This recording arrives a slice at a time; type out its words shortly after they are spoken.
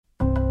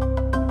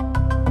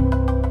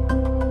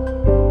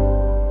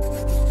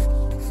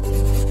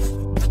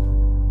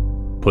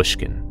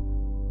Pushkin.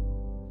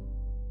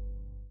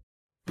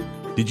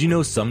 Did you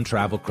know some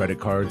travel credit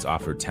cards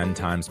offer 10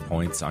 times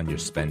points on your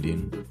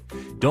spending?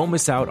 Don't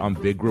miss out on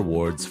big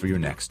rewards for your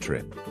next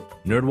trip.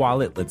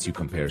 NerdWallet lets you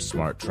compare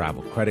smart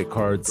travel credit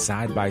cards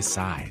side by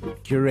side,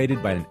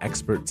 curated by an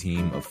expert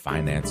team of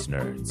finance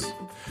nerds.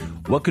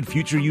 What could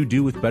future you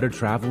do with better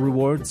travel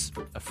rewards?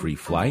 A free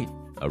flight?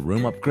 A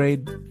room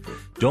upgrade?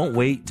 Don't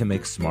wait to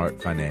make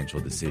smart financial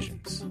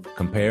decisions.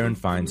 Compare and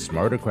find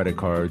smarter credit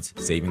cards,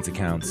 savings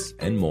accounts,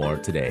 and more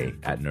today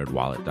at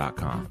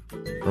nerdwallet.com.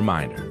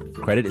 Reminder,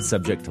 credit is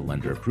subject to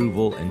lender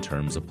approval and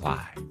terms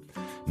apply.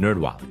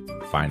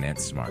 NerdWallet,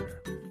 finance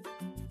smarter.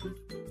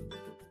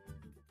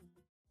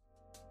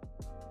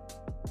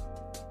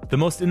 The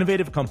most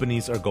innovative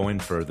companies are going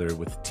further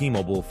with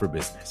T-Mobile for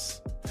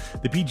Business.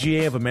 The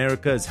PGA of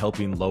America is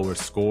helping lower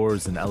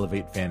scores and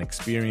elevate fan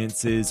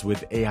experiences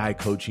with AI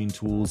coaching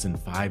tools and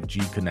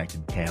 5G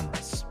connected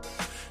cameras.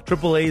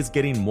 AAA is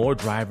getting more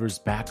drivers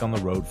back on the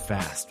road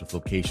fast with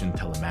location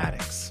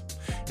telematics.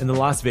 And the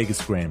Las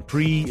Vegas Grand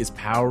Prix is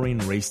powering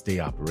race day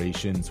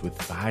operations with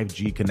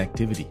 5G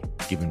connectivity,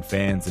 giving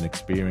fans an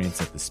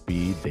experience at the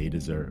speed they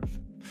deserve.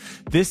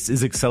 This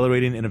is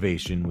accelerating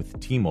innovation with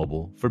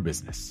T-Mobile for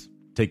Business.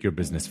 Take your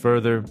business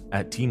further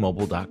at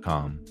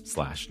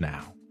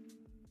T-Mobile.com/now.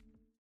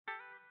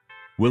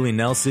 Willie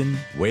Nelson,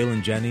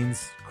 Waylon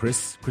Jennings,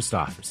 Chris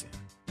Christopherson.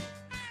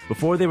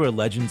 Before they were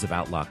legends of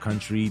outlaw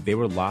country, they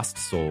were lost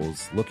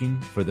souls looking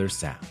for their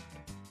sound.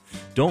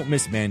 Don't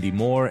miss Mandy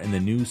Moore and the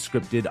new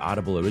scripted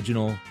Audible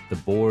original, The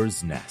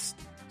Boar's Nest,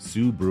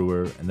 Sue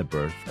Brewer and the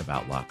Birth of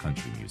Outlaw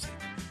Country Music.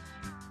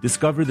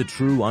 Discover the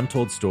true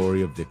untold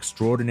story of the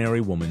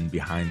extraordinary woman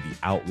behind the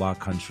outlaw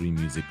country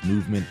music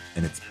movement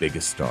and its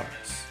biggest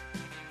stars.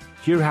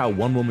 Hear how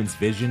one woman's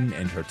vision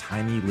and her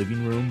tiny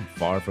living room,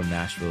 far from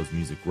Nashville's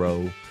Music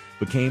Row,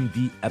 became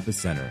the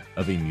epicenter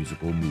of a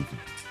musical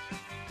movement.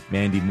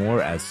 Mandy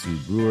Moore as Sue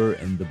Brewer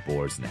in The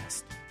Boar's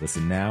Nest.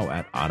 Listen now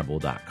at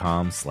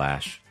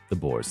audible.com/The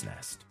Boar's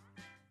Nest.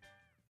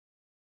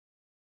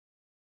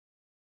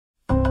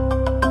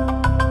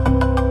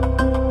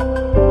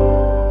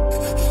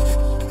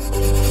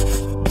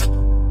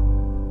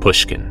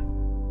 Pushkin.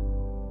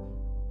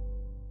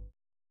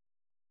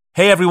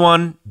 Hey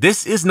everyone,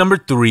 this is number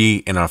 3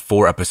 in our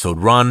 4-episode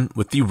run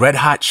with the Red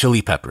Hot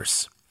Chili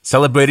Peppers,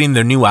 celebrating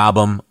their new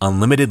album,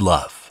 Unlimited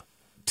Love.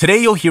 Today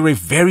you'll hear a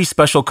very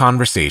special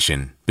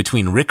conversation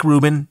between Rick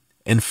Rubin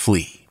and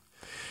Flea.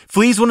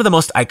 Flea's one of the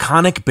most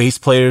iconic bass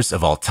players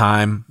of all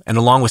time, and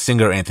along with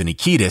singer Anthony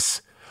Kiedis,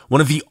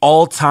 one of the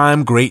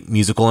all-time great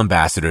musical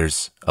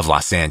ambassadors of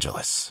Los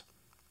Angeles.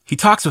 He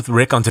talks with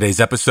Rick on today's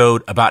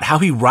episode about how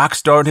he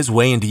rock-starred his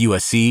way into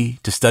USC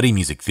to study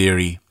music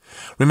theory,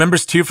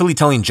 remembers tearfully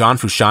telling John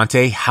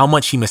Frusciante how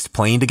much he missed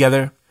playing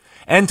together,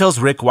 and tells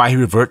Rick why he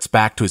reverts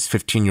back to his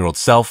 15-year-old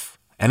self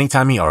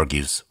anytime he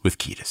argues with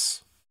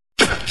Kiedis.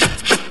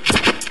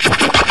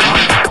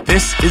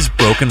 This is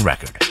Broken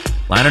Record,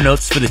 liner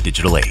notes for the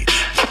digital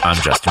age.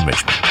 I'm Justin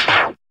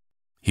Richmond.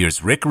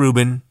 Here's Rick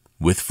Rubin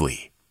with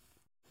Flea.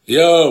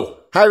 Yo.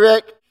 Hi,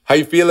 Rick. How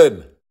you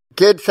feeling?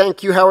 Good,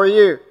 thank you. How are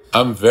you?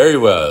 I'm very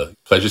well.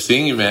 Pleasure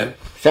seeing you, man.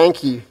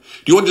 Thank you.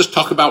 Do you want to just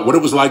talk about what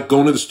it was like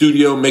going to the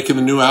studio, making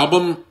the new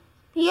album?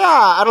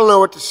 Yeah, I don't know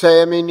what to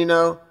say. I mean, we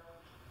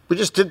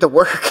just did the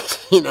work,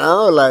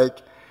 I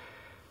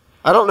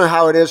don't know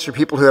how it is for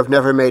people who have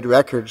never made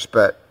records,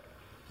 but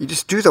you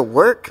just do the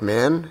work,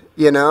 man,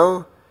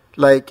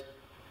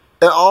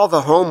 all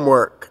the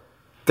homework,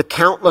 the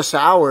countless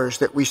hours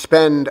that we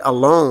spend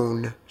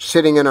alone,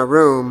 sitting in a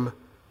room,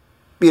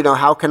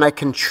 how can I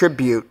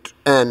contribute,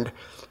 and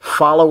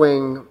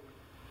following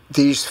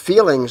these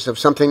feelings of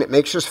something that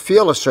makes us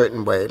feel a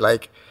certain way.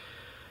 Like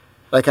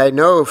I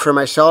know for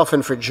myself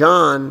and for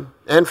John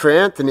and for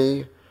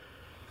Anthony,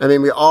 I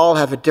mean, we all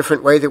have a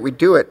different way that we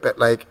do it, but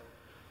I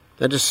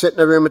just sit in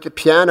a room at the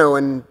piano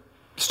and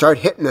start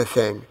hitting the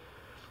thing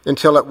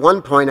until at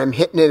one point I'm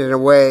hitting it in a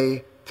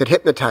way that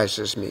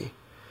hypnotizes me,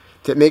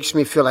 that makes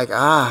me feel and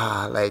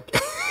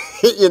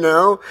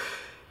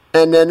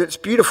then it's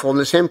beautiful. And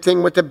the same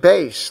thing with the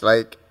bass,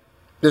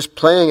 just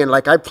playing, and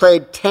I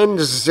played 10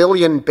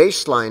 zillion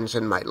bass lines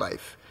in my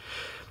life.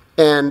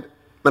 And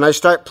when I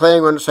start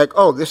playing one, it's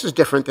oh, this is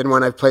different than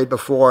one I've played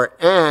before.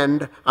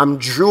 And I'm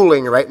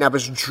drooling right now.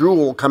 There's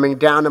drool coming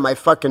down to my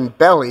fucking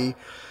belly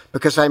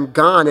because I'm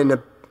gone,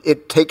 and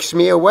it takes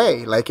me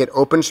away. It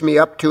opens me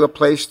up to a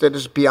place that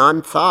is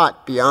beyond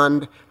thought,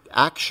 beyond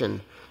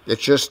action.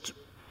 It's just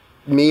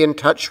me in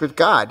touch with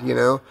God,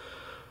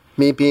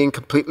 me being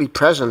completely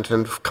present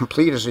and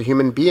complete as a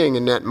human being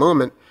in that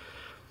moment.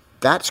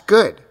 That's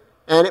good.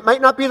 And it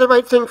might not be the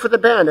right thing for the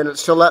band, and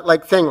it's still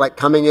that thing,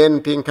 coming in,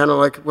 being kind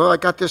of well, I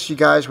got this, you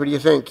guys, what do you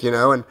think,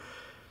 and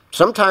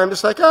sometimes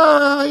it's I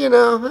don't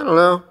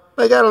know,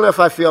 I don't know if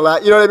I feel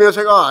that, you know what I mean?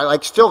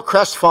 It's still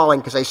crestfallen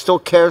because I still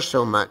care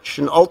so much,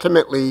 and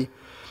ultimately,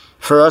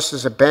 for us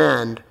as a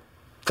band,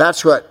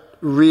 that's what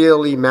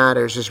really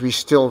matters, is we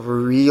still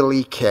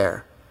really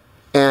care.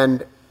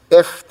 And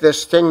if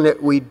this thing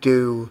that we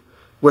do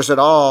was at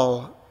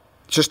all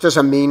just as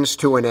a means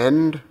to an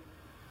end,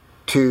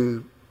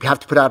 to have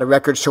to put out a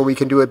record so we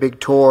can do a big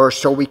tour,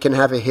 so we can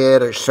have a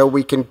hit, or so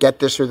we can get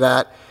this or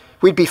that,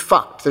 we'd be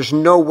fucked. There's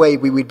no way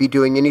we would be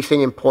doing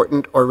anything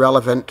important or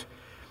relevant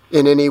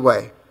in any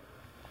way.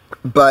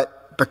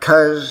 But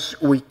because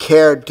we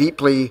care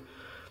deeply,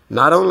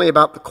 not only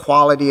about the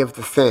quality of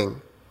the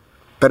thing,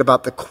 but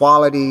about the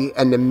quality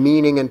and the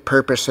meaning and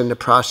purpose in the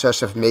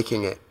process of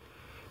making it.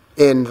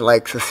 In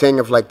like the thing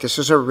of like, this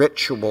is a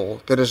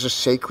ritual that is a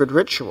sacred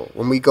ritual.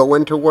 When we go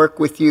into work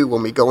with you,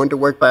 when we go into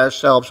work by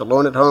ourselves,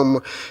 alone at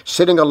home,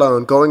 sitting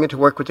alone, going into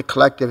work with the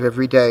collective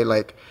every day,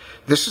 like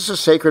this is a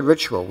sacred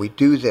ritual. We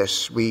do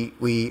this.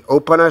 We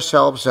open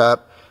ourselves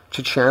up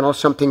to channel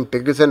something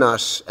bigger than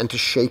us and to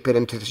shape it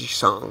into these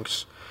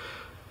songs.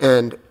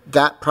 And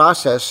that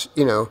process,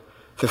 you know,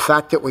 the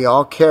fact that we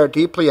all care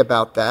deeply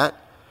about that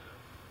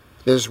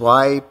is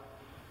why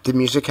the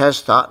music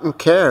has thought and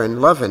care and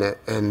love in it.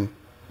 And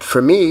for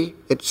me,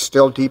 it's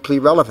still deeply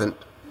relevant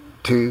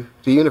to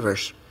the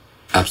universe.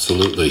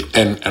 Absolutely.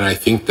 And I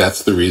think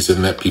that's the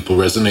reason that people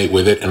resonate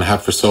with it and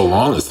have for so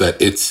long, is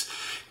that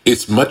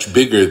it's much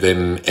bigger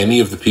than any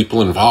of the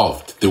people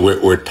involved.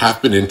 We're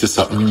tapping into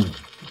something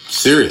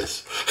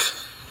serious.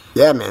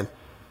 Yeah, man.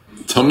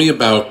 Tell me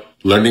about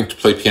learning to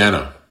play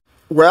piano.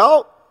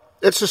 Well,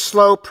 it's a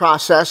slow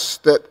process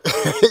that,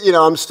 you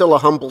know, I'm still a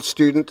humble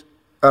student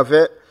of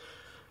it.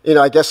 You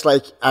know, I guess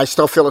like I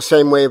still feel the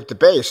same way with the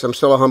bass. I'm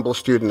still a humble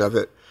student of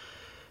it.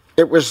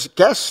 It was,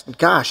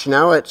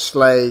 now it's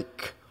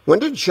like, when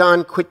did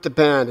John quit the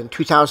band? In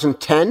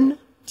 2010?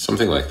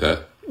 Something like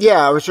that.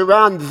 Yeah, it was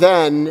around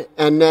then.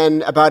 And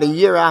then about a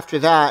year after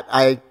that,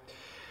 I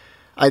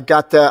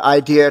got the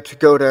idea to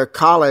go to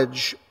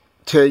college,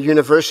 to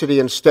university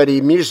and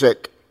study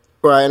music.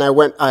 And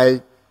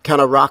I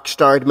kind of rock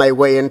starred my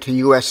way into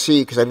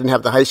USC because I didn't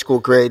have the high school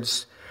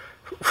grades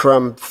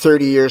from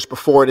 30 years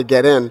before to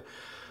get in.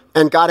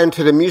 And got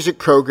into the music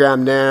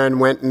program there and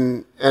went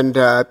and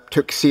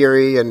took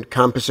theory and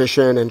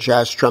composition and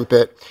jazz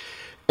trumpet.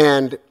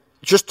 And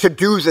just to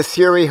do the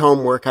theory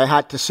homework, I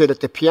had to sit at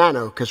the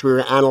piano because we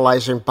were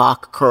analyzing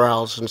Bach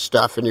chorales and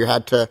stuff, and you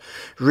had to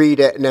read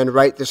it and then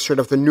write this sort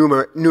of the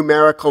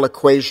numerical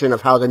equation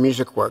of how the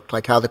music worked,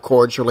 like how the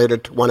chords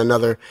related to one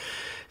another.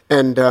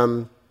 And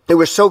it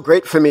was so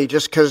great for me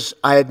just because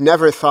I had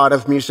never thought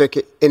of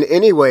music in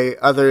any way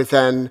other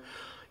than,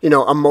 you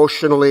know,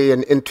 emotionally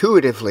and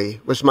intuitively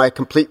was my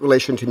complete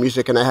relation to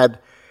music. And I had,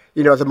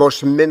 you know, the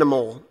most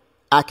minimal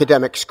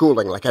academic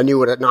schooling. Like I knew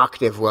what an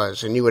octave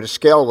was, I knew what a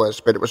scale was,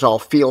 but it was all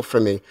feel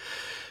for me.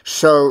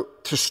 So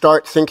to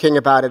start thinking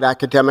about it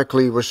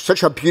academically was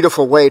such a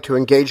beautiful way to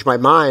engage my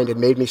mind. It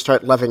made me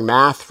start loving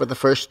math for the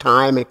first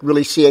time and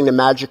really seeing the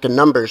magic in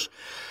numbers.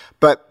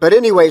 But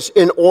anyways,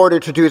 in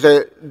order to do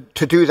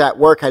that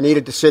work, I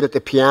needed to sit at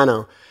the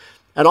piano.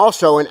 And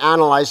also in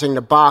analyzing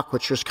the Bach,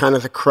 which was kind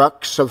of the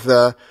crux of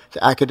the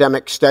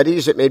academic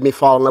studies, it made me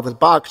fall in love with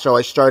Bach. So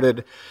I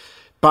started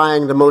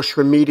buying the most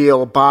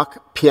remedial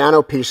Bach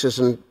piano pieces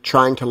and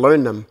trying to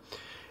learn them.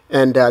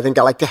 And then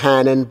got like the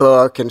Hanon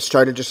book and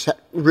started just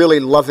really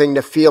loving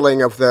the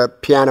feeling of the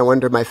piano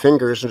under my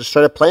fingers and just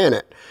started playing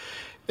it.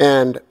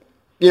 And,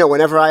 you know,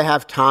 whenever I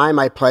have time,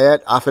 I play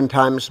it.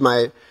 Oftentimes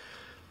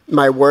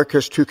my work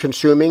is too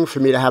consuming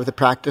for me to have the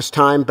practice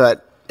time,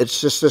 but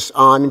it's just this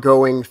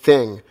ongoing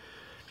thing.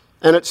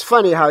 And it's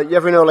funny how, you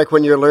ever know, like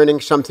when you're learning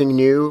something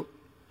new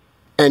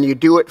and you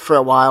do it for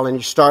a while and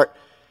you start,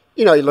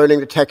 you know, you're learning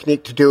the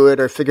technique to do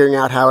it or figuring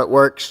out how it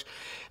works,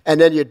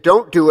 and then you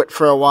don't do it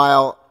for a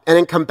while and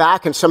then come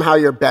back and somehow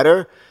you're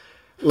better.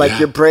 Like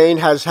your brain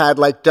has had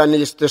like done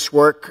this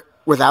work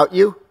without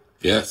you.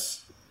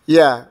 Yes.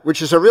 Yeah,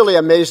 which is a really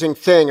amazing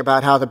thing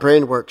about how the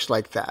brain works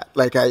like that.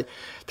 Like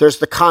there's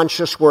the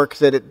conscious work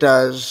that it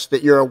does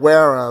that you're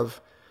aware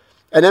of.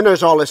 And then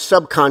there's all this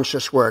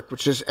subconscious work,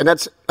 and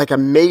that's like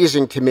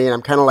amazing to me. And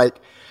I'm kind of like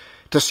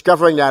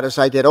discovering that as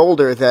I get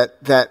older,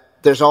 that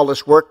there's all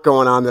this work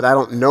going on that I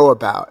don't know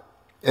about.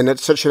 And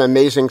it's such an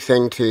amazing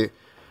thing to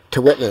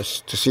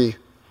witness, to see.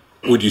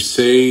 Would you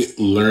say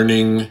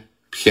learning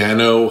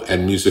piano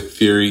and music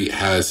theory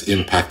has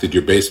impacted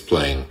your bass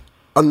playing?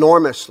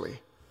 Enormously.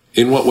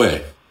 In what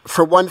way?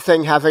 For one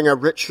thing, having a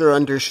richer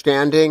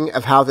understanding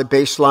of how the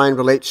bass line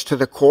relates to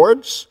the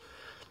chords.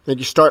 And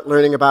you start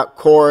learning about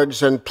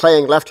chords and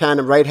playing left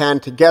hand and right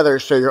hand together,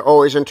 so you're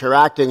always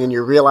interacting and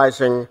you're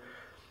realizing,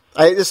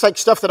 it's like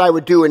stuff that I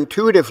would do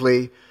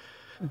intuitively,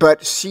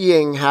 but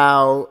seeing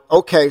how,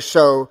 okay,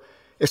 so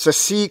it's a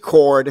C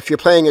chord. If you're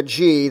playing a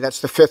G,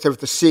 that's the fifth of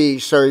the C,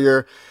 so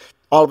you're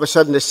all of a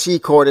sudden the C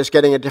chord is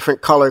getting a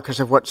different color because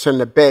of what's in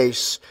the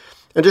bass.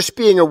 And just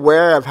being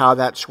aware of how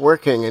that's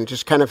working and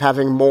just kind of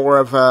having more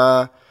of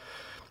an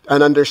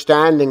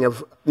understanding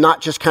of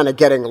not just kind of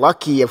getting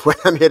lucky of when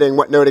I'm hitting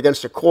what note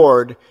against a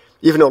chord,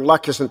 even though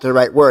luck isn't the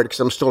right word because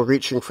I'm still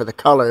reaching for the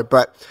color,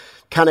 but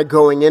kind of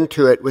going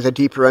into it with a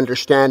deeper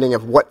understanding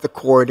of what the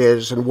chord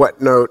is and what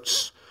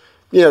notes,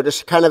 you know,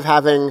 just kind of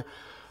having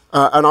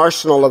an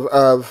arsenal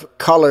of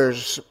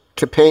colors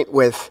to paint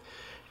with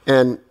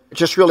and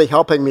just really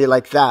helping me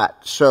like that.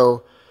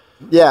 So,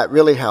 yeah, it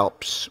really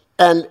helps.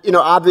 And, you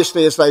know,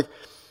 obviously it's like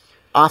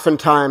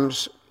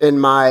oftentimes in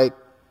my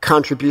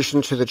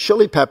contribution to the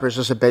Chili Peppers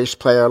as a bass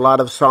player, a lot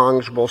of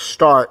songs will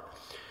start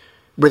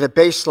with a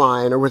bass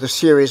line or with a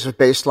series of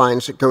bass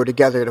lines that go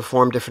together to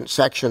form different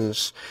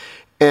sections.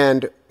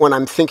 And when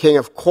I'm thinking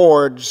of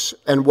chords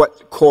and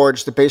what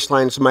chords the bass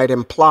lines might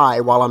imply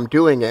while I'm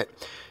doing it,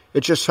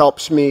 it just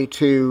helps me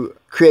to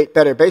create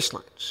better bass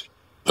lines.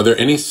 Are there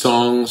any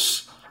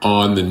songs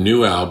on the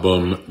new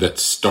album that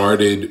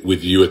started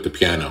with you at the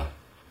piano?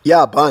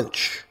 Yeah, a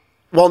bunch.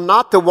 Well,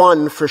 not the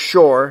one for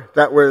sure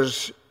that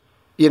was,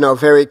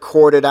 very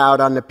chorded out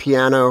on the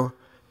piano,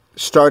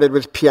 started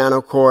with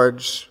piano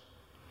chords.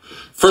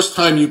 First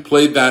time you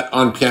played that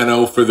on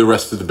piano for the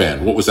rest of the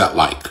band, what was that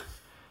like?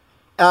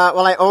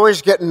 Well, I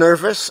always get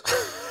nervous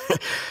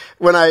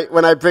when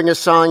I bring a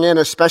song in,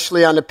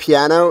 especially on the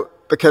piano,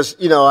 because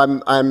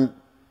I'm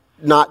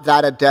not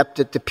that adept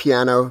at the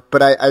piano,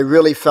 but I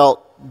really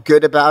felt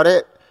good about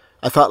it.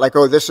 I thought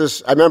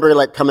I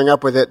remember coming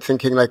up with it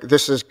thinking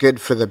this is good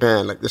for the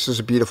band, this is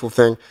a beautiful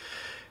thing.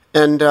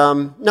 And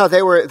no,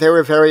 they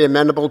were very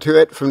amenable to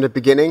it from the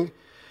beginning.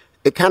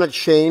 It kind of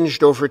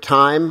changed over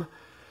time.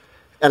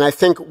 And I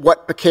think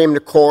what became the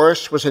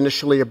chorus was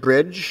initially a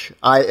bridge.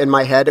 In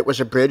my head, it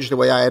was a bridge the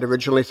way I had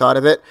originally thought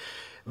of it.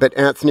 But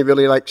Anthony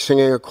really liked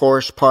singing a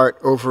chorus part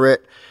over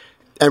it.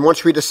 And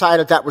once we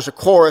decided that was a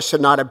chorus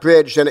and not a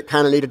bridge, then it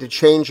kind of needed to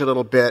change a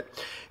little bit.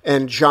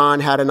 And John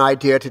had an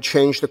idea to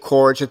change the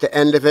chords at the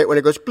end of it when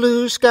it goes,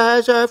 blue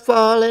skies are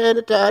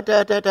falling, da,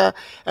 da, da, da.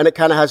 And it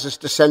kind of has this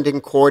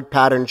descending chord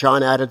pattern.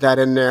 John added that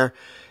in there.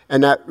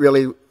 And that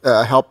really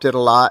helped it a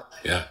lot.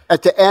 Yeah.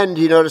 At the end,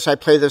 you notice I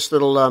play this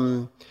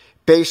little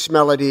bass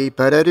melody,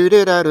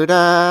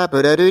 ba-da-doo-da-da-doo-da,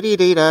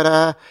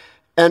 ba-da-doo-dee-dee-da-da.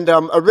 And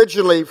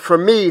originally, for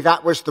me,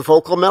 that was the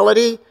vocal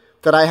melody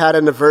that I had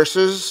in the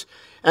verses.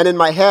 And in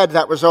my head,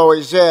 that was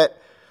always it.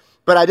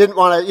 But I didn't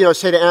want to,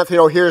 say to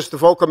Anthony, here's the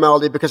vocal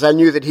melody, because I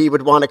knew that he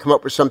would want to come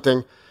up with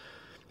something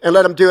and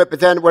let him do it.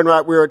 But then when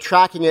we were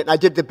tracking it, and I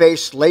did the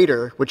bass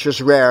later, which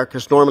is rare,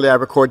 because normally I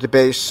record the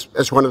bass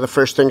as one of the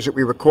first things that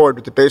we record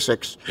with the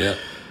basics. Yeah.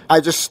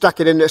 I just snuck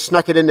it in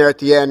there at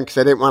the end because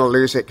I didn't want to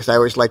lose it, because I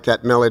always liked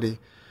that melody.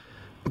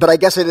 But I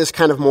guess it is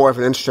kind of more of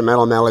an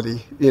instrumental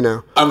melody,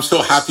 I'm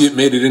so happy it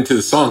made it into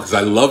the song because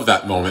I love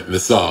that moment in the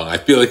song. I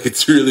feel like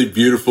it's a really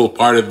beautiful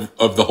part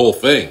of the whole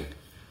thing.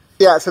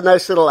 Yeah, it's a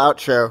nice little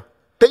outro.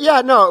 But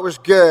yeah, no, it was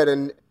good.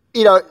 And,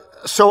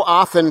 so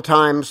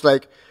oftentimes,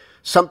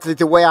 something,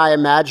 the way I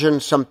imagine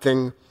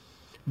something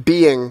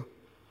being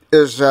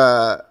is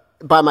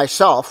by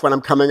myself when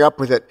I'm coming up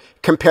with it,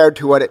 compared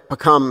to what it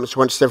becomes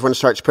once everyone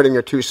starts putting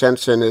their 2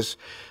 cents in, is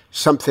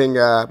something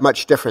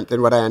much different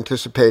than what I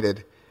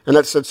anticipated. And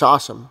it's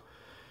awesome.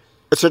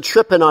 It's a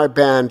trip in our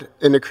band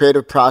in the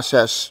creative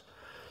process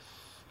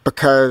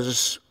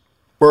because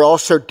we're all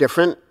so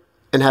different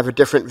and have a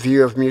different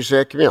view of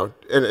music,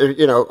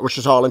 which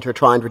is all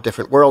intertwined with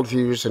different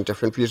worldviews and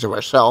different views of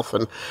ourselves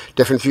and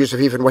different views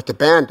of even what the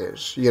band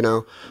is,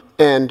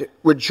 And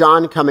with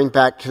John coming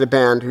back to the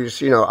band,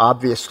 who's,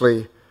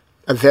 obviously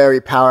a very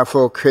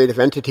powerful creative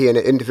entity and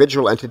an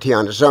individual entity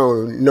on his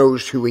own, who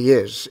knows who he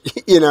is,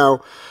 in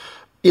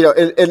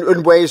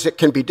ways that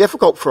can be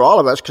difficult for all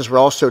of us because we're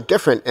all so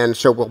different, and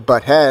so we'll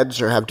butt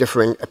heads or have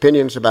differing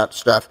opinions about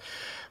stuff.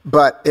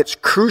 But it's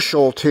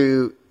crucial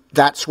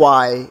that's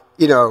why,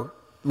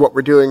 what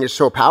we're doing is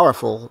so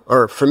powerful,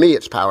 or for me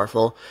it's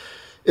powerful,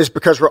 is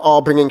because we're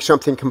all bringing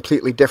something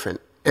completely different.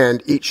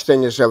 And each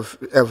thing is of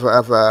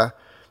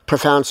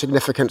profound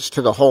significance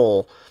to the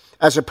whole,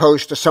 as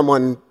opposed to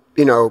someone,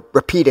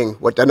 repeating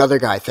what another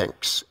guy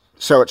thinks.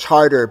 So it's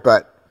harder,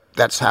 but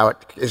that's how it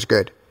is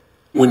good.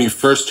 When you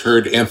first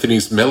heard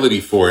Anthony's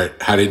melody for it,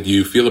 how did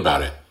you feel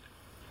about it?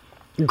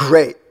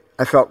 Great.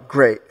 I felt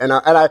great. And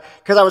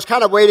because I was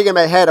kind of waiting in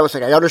my head, I was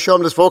like, I got to show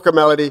him this vocal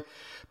melody.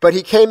 But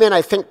he came in,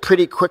 I think,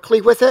 pretty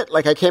quickly with it.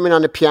 I came in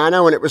on the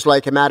piano, and it was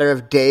a matter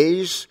of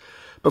days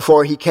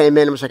before he came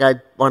in and was like, I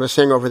want to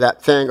sing over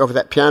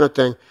that piano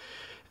thing.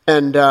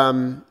 And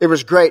it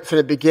was great from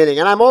the beginning.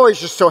 And I'm always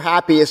just so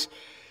happy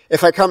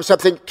if I come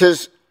something,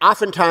 because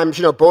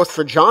oftentimes, both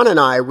for John and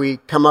I, we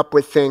come up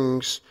with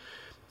things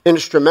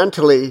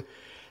instrumentally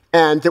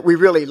and that we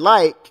really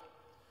like,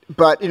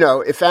 but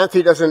if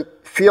Anthony doesn't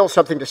feel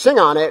something to sing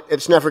on it,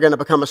 it's never going to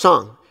become a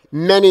song.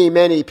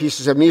 Many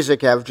pieces of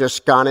music have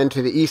just gone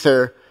into the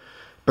ether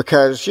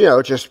because he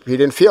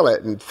didn't feel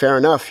it, and fair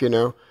enough,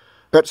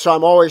 but so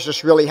I'm always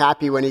just really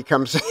happy when he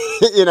comes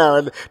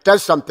and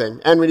does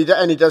something, and when he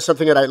does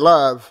something that I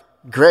love,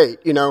 great,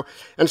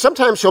 and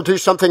sometimes he'll do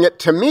something that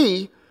to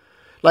me,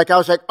 I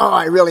was like,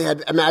 I really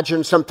had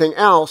imagined something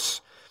else.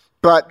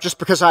 But just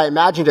because I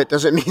imagined it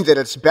doesn't mean that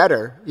it's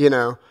better,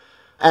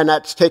 And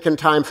that's taken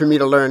time for me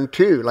to learn,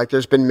 too.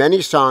 There's been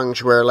many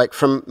songs where,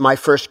 from my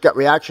first gut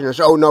reaction is,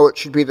 oh, no, it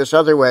should be this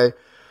other way.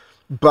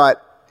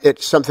 But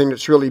it's something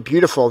that's really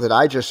beautiful that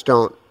I just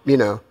don't,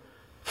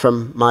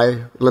 from my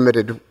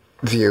limited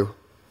view.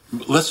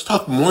 Let's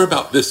talk more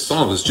about this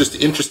song. It's just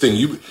interesting.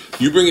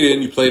 You bring it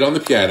in, you play it on the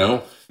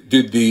piano.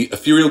 Did the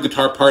ethereal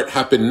guitar part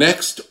happen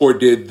next, or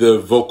did the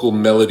vocal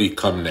melody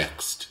come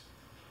next?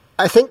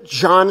 I think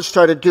John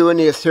started doing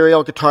the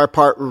ethereal guitar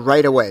part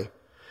right away.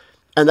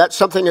 And that's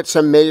something that's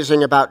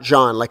amazing about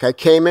John. Like, I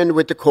came in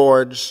with the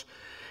chords,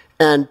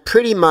 and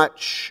pretty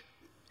much,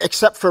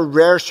 except for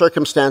rare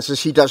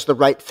circumstances, he does the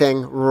right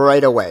thing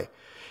right away.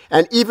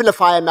 And even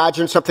if I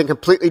imagine something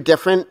completely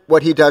different,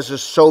 what he does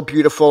is so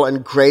beautiful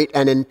and great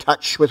and in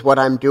touch with what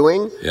I'm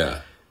doing.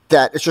 Yeah.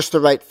 That it's just the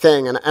right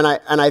thing. And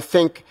I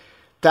think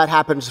that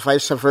happens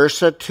vice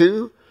versa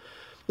too.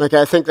 Like,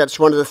 I think that's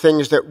one of the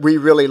things that we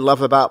really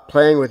love about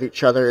playing with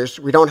each other is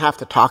we don't have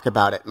to talk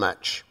about it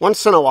much.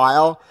 Once in a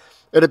while,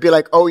 it'll be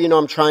like, oh,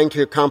 I'm trying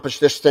to accomplish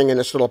this thing in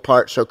this little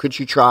part, so could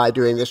you try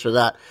doing this or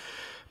that?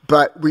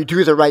 But we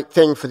do the right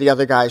thing for the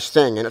other guy's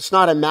thing. And it's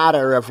not a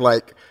matter of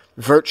like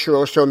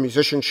virtuoso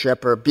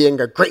musicianship or being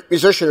a great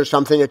musician or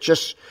something. It's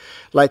just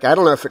like, I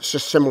don't know if it's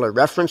just similar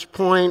reference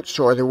points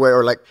or the way,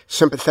 or like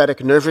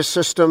sympathetic nervous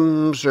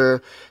systems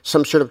or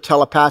some sort of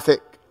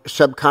telepathic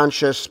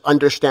subconscious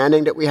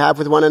understanding that we have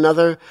with one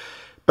another.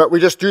 But we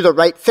just do the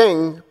right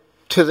thing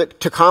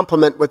to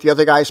complement what the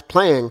other guy's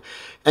playing.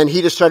 And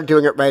he just started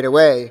doing it right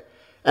away.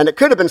 And it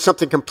could have been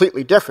something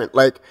completely different.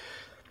 Like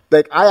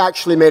I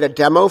actually made a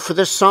demo for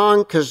this song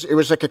because it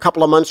was like a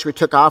couple of months we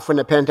took off when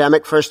the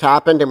pandemic first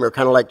happened, and we were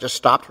kind of like just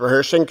stopped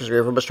rehearsing because we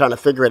were just trying to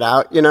figure it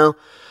out,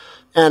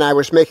 And I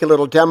was making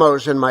little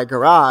demos in my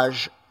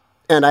garage,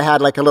 and I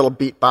had like a little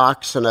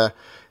beatbox and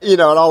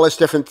and all these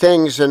different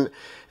things, and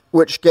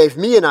which gave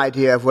me an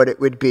idea of what it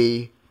would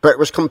be, but it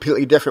was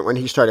completely different when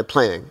he started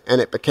playing, and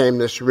it became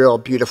this real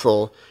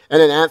beautiful. And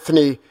then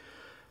Anthony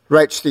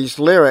writes these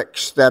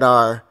lyrics that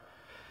are,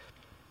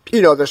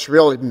 this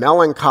really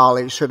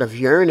melancholy sort of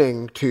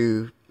yearning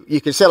to, you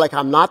can say like,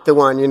 I'm not the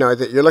one,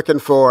 that you're looking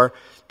for,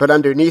 but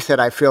underneath it,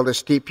 I feel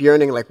this deep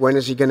yearning, like, when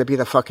is he going to be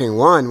the fucking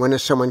one? When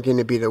is someone going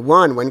to be the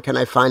one? When can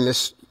I find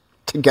this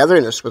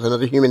togetherness with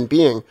another human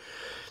being?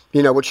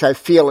 Which I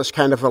feel is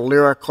kind of a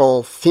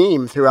lyrical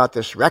theme throughout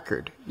this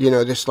record,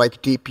 this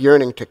like deep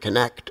yearning to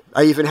connect.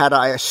 I even had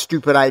a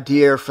stupid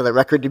idea for the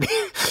record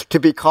to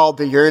be called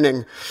The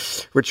Yearning,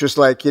 which was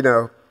like, it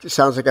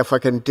sounds like a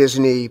fucking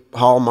Disney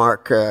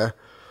Hallmark,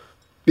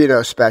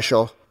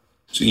 special.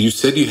 So you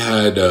said you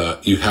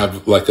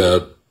have like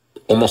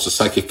almost a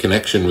psychic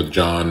connection with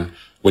John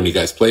when you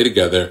guys play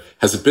together.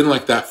 Has it been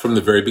like that from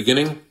the very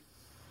beginning?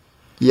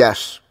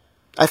 Yes.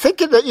 I think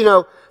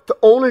that, the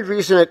only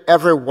reason it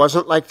ever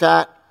wasn't like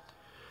that,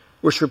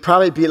 which would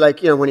probably be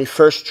like, when he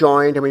first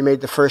joined and we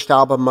made the first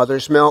album,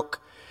 Mother's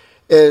Milk,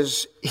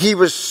 is he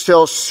was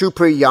still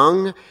super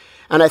young.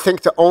 And I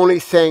think the only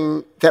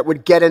thing that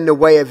would get in the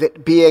way of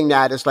it being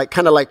that is like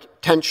kind of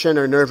like tension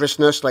or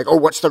nervousness, like, oh,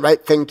 what's the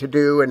right thing to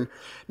do, and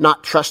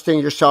not trusting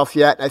yourself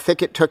yet. And I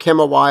think it took him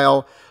a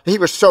while. He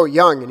was so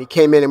young, and he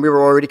came in and we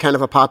were already kind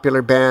of a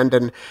popular band.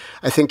 And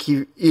I think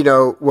he,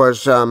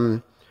 was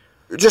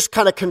just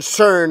kind of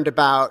concerned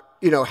about,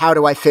 how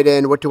do I fit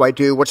in? What do I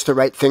do? What's the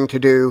right thing to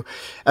do?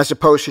 As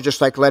opposed to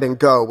just like letting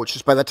go, which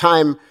is by the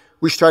time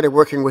we started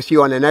working with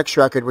you on the next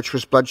record, which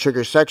was Blood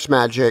Sugar Sex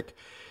Magik,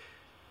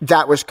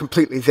 that was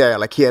completely there.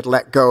 Like, he had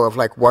let go of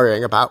like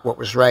worrying about what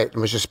was right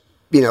and was just,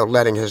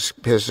 letting his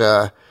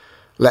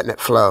letting it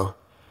flow,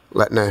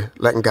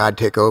 letting God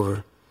take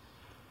over.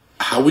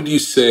 How would you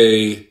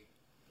say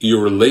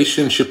your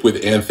relationship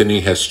with Anthony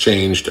has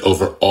changed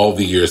over all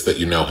the years that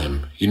you know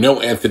him? You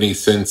know Anthony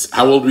since,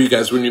 how old were you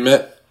guys when you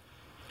met?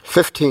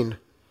 15.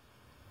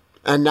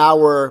 And now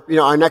we're,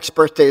 our next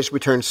birthdays, we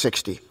turn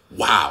 60.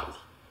 Wow.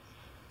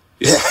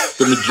 Yeah.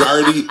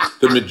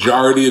 The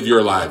majority of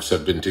your lives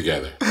have been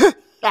together.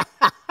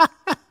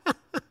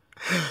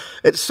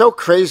 It's so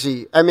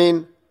crazy. I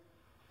mean,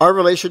 our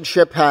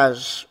relationship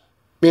has,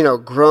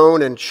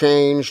 grown and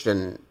changed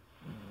and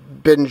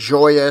been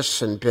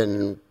joyous and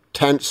been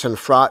tense and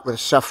fraught with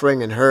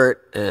suffering and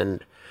hurt,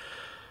 and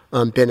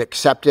been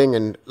accepting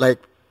and like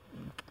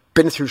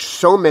been through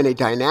so many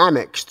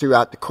dynamics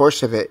throughout the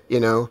course of it,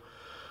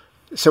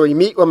 So we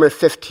meet when we're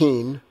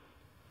 15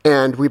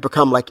 and we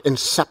become like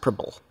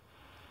inseparable.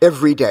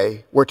 Every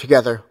day we're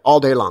together all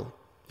day long.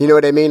 You know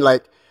what I mean?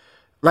 Like,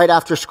 right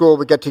after school,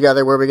 we get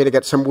together. Where are we going to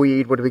get some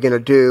weed? What are we going to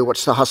do?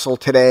 What's the hustle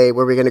today?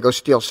 Where are we going to go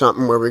steal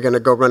something? Where are we going to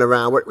go run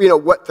around?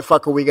 What the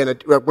fuck are we going to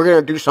do? We're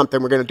going to do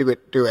something. We're going to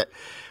do it.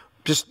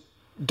 Just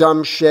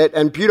dumb shit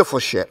and beautiful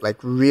shit. Like,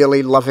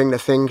 really loving the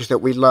things that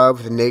we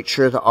love, the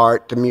nature, the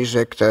art, the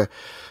music, the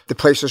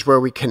places where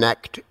we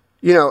connect.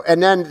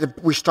 And then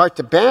we start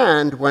the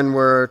band when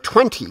we're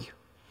 20.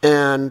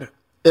 And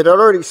it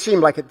already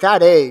seemed like at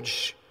that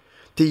age,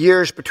 the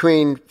years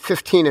between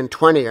 15 and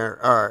 20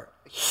 are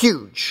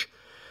huge.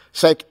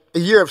 It's like a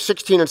year of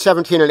 16 and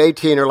 17 and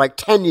 18 are like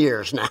 10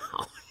 years now.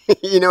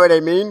 You know what I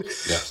mean?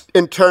 Yes.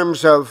 In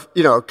terms of,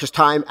 because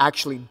time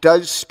actually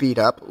does speed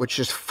up, which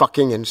is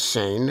fucking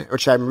insane,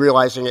 which I'm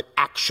realizing it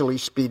actually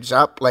speeds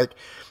up. Like,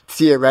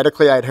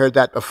 theoretically, I'd heard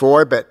that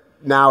before, but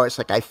now it's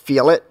like I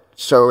feel it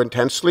so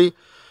intensely.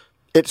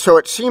 So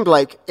it seemed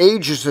like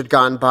ages had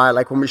gone by.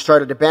 Like, when we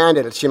started the band,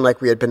 it seemed like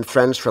we had been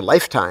friends for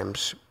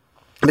lifetimes.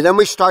 But then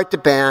we start the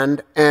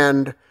band,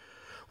 and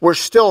we're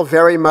still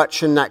very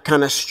much in that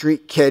kind of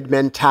street kid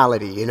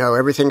mentality, you know,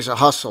 everything's a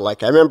hustle.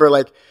 Like, I remember,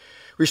 like,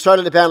 we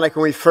started the band, like,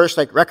 when we first,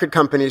 like, record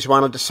companies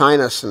wanted to sign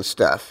us and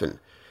stuff, and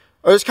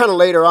it was kind of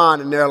later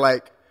on, and they're,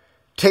 like,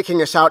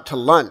 taking us out to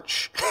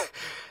lunch.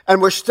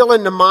 And we're still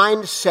in the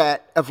mindset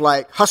of,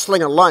 like,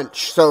 hustling a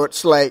lunch. So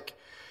it's, like,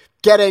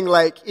 getting,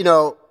 like, you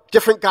know,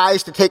 different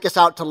guys to take us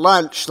out to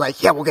lunch.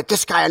 Like, yeah, we'll get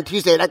this guy on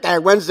Tuesday, that guy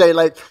on Wednesday.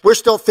 Like, we're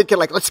still thinking,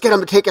 like, let's get him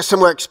to take us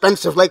somewhere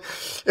expensive. Like,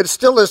 it's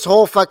still this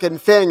whole fucking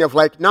thing of,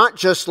 like, not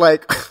just,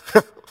 like,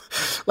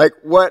 like,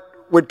 what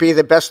would be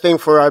the best thing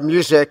for our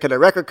music and a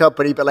record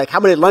company, but, like,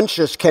 how many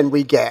lunches can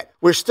we get?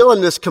 We're still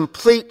in this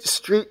complete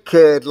street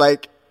kid,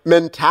 like,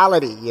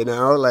 mentality, you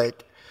know,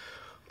 like,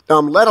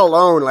 let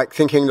alone, like,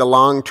 thinking the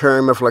long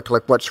term of, like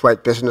what's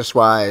right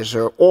business-wise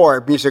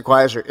or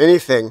music-wise or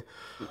anything,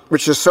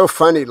 which is so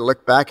funny to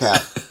look back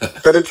at.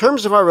 But in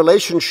terms of our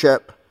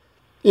relationship,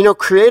 you know,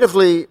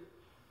 creatively,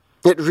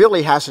 it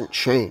really hasn't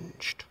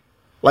changed.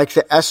 Like,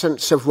 the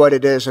essence of what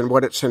it is and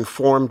what it's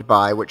informed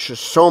by, which is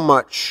so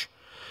much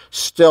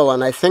still,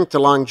 and I think the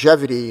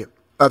longevity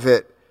of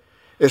it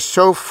is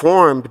so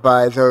formed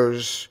by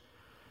those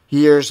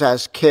years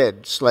as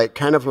kids, like,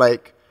 kind of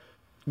like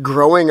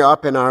growing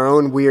up in our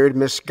own weird,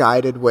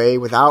 misguided way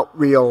without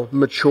real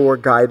mature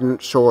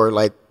guidance or,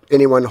 like,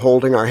 anyone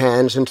holding our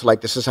hands into, like,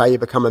 this is how you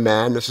become a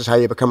man, this is how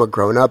you become a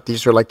grown-up,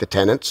 these are, like, the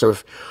tenets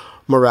of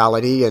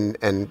morality,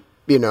 and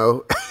you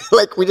know,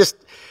 like, we just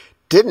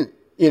didn't,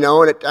 you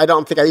know, and I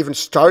don't think I even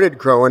started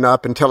growing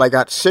up until I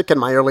got sick in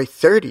my early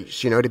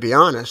 30s, you know, to be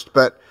honest,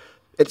 but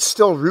it's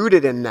still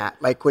rooted in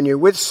that. Like, when you're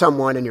with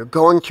someone and you're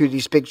going through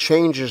these big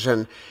changes,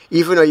 and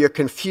even though you're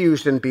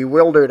confused and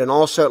bewildered and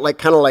also, like,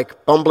 kind of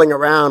like bumbling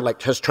around, like,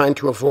 just trying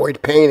to avoid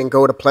pain and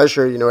go to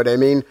pleasure, you know what I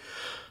mean?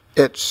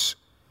 It's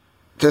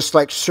this,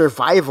 like,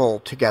 survival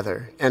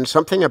together. And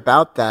something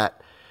about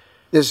that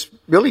is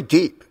really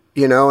deep,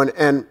 you know?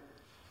 And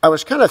I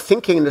was kind of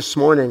thinking this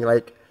morning,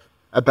 like,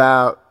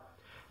 about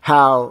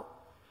how,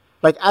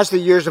 like, as the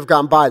years have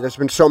gone by, there's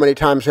been so many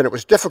times when it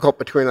was difficult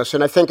between us.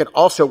 And I think it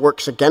also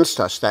works against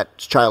us, that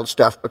child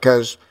stuff,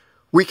 because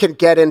we can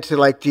get into,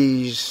 like,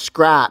 these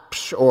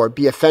scraps or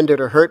be offended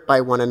or hurt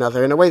by one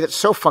another in a way that's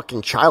so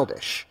fucking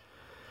childish.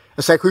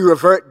 It's like we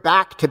revert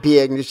back to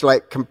being these,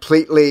 like,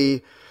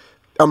 completely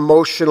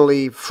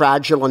emotionally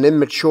fragile and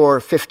immature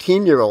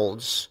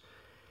 15-year-olds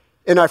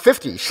in our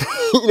 50s.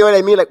 You know what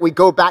I mean? Like, we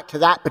go back to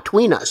that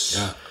between us.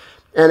 Yeah.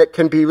 And it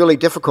can be really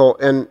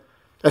difficult. And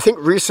I think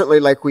recently,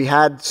 like, we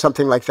had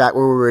something like that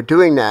where we were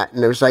doing that,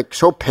 and it was, like,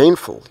 so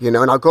painful, you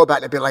know, and I'll go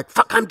back and be like,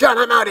 fuck, I'm done,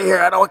 I'm out of here,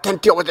 I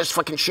can't deal with this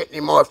fucking shit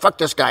anymore, fuck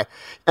this guy.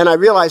 And I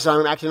realize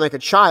I'm acting like a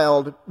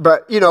child,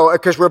 but, you know,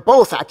 because we're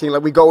both acting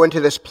like we go into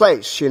this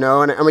place, you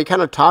know, and we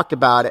kind of talked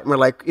about it, and we're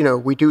like, you know,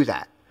 we do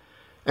that.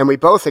 And we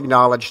both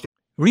acknowledged it.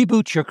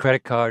 Reboot your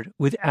credit card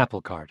with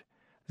Apple Card,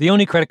 the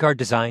only credit card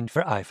designed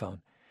for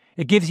iPhone.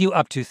 It gives you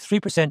up to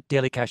 3%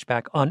 daily cash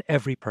back on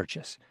every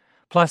purchase.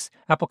 Plus,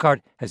 Apple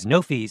Card has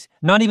no fees,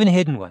 not even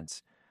hidden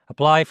ones.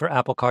 Apply for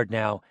Apple Card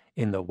now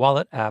in the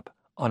Wallet app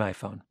on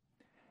iPhone.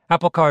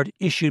 Apple Card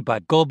issued by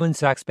Goldman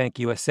Sachs Bank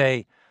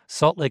USA,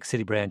 Salt Lake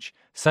City branch,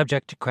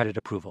 subject to credit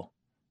approval.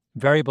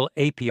 Variable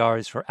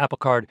APRs for Apple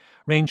Card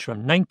range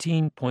from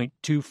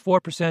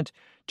 19.24%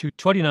 to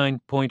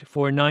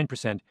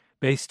 29.49%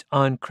 based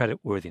on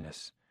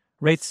creditworthiness.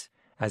 Rates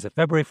as of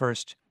February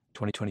 1st,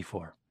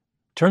 2024.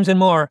 Terms and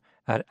more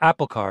at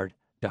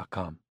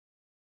applecard.com.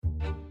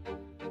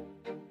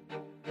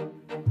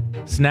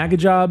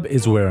 Snagajob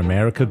is where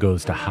America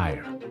goes to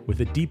hire, with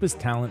the deepest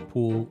talent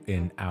pool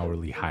in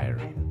hourly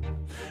hiring.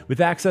 With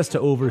access to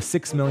over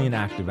 6 million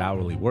active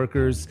hourly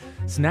workers,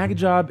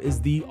 Snagajob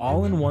is the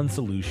all-in-one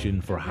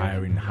solution for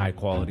hiring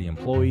high-quality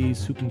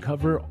employees who can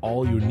cover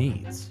all your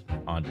needs: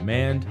 on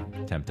demand,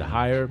 temp to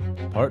hire,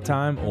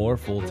 part-time, or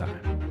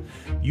full-time.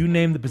 You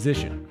name the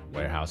position: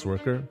 warehouse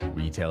worker,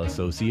 retail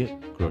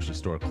associate, grocery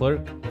store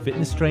clerk,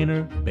 fitness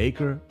trainer,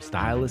 baker,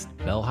 stylist,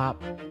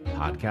 bellhop,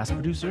 podcast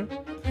producer.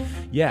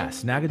 Yeah,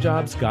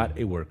 Snagajob's got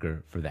a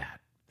worker for that.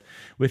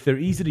 With their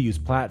easy-to-use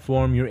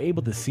platform, you're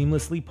able to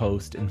seamlessly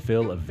post and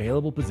fill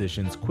available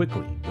positions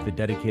quickly with a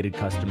dedicated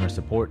customer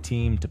support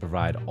team to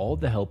provide all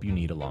the help you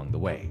need along the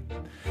way.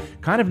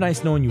 Kind of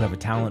nice knowing you have a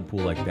talent pool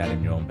like that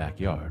in your own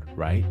backyard,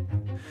 right?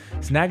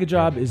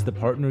 Snagajob is the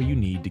partner you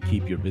need to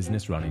keep your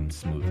business running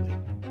smoothly.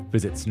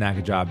 Visit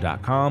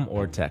snagajob.com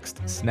or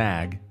text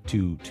SNAG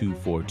to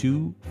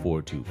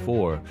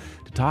 242-424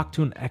 to talk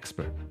to an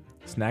expert.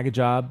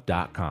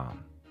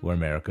 Snagajob.com, where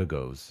America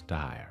goes to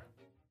hire.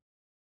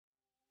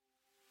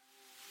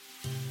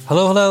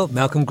 Hello,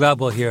 Malcolm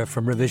Gladwell here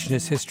from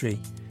Revisionist History.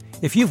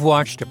 If you've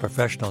watched a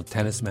professional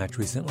tennis match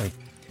recently,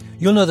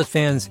 you'll know that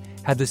fans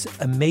have this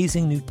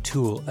amazing new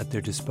tool at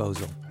their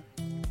disposal.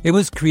 It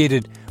was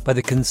created by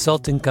the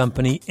consulting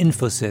company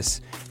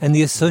Infosys and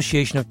the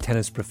Association of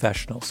Tennis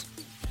Professionals.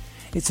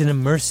 It's an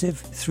immersive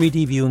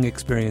 3D viewing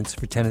experience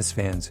for tennis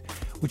fans,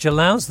 which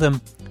allows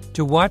them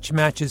to watch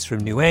matches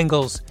from new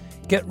angles,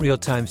 get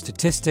real-time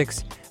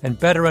statistics, and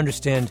better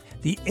understand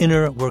the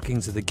inner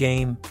workings of the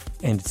game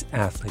and its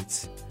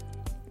athletes.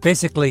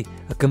 Basically,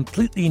 a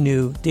completely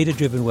new,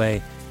 data-driven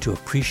way to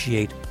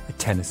appreciate a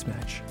tennis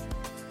match.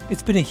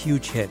 It's been a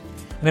huge hit,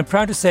 and I'm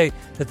proud to say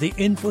that the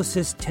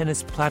Infosys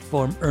Tennis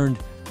platform earned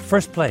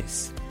first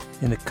place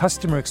in the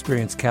customer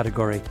experience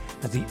category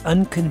at the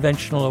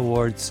Unconventional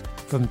Awards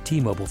from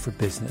T-Mobile for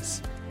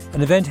Business,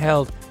 an event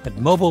held at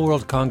Mobile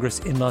World Congress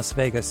in Las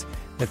Vegas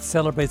that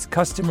celebrates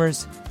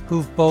customers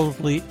who've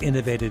boldly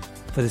innovated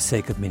for the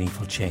sake of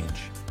meaningful change.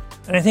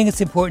 And I think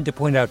it's important to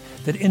point out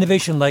that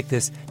innovation like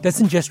this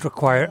doesn't just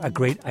require a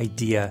great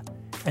idea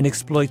and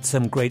exploit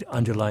some great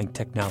underlying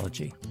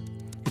technology.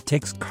 It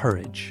takes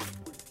courage.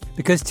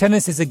 Because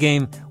tennis is a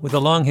game with a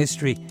long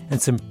history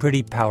and some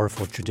pretty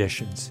powerful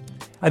traditions.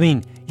 I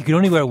mean, you can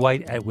only wear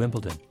white at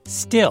Wimbledon.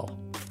 Still,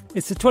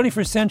 it's the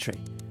 21st century.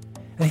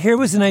 And here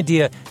was an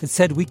idea that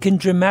said we can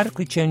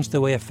dramatically change the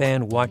way a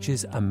fan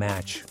watches a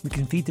match. We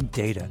can feed them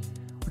data.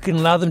 We can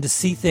allow them to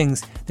see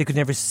things they could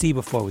never see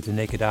before with the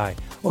naked eye,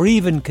 or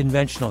even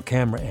conventional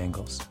camera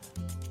angles.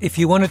 If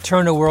you want to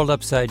turn a world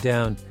upside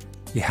down,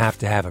 you have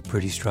to have a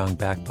pretty strong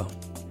backbone.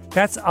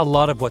 That's a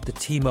lot of what the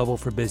T-Mobile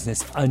for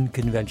Business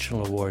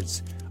Unconventional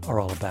Awards are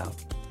all about.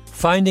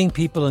 Finding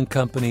people and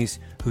companies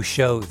who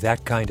show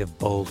that kind of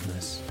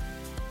boldness.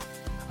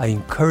 I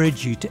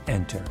encourage you to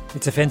enter.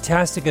 It's a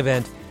fantastic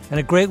event and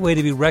a great way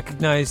to be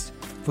recognized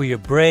for your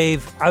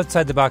brave,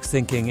 outside-the-box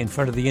thinking in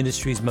front of the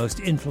industry's most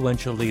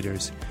influential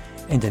leaders,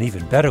 and an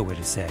even better way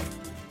to say,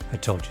 I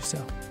told you so.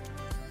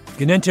 You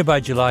can enter by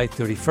July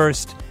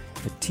 31st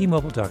at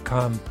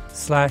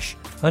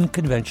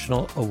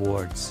T-Mobile.com/unconventional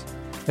awards.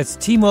 That's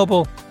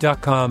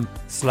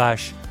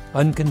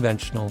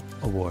T-Mobile.com/unconventional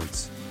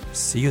awards.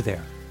 See you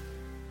there.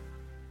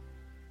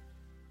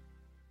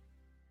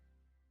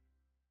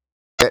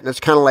 And it's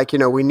kind of like,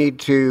 we need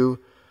to,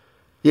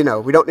 we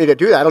don't need to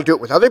do that. I'll do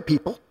it with other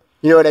people.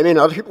 You know what I mean?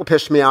 Other people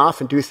piss me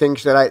off and do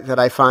things that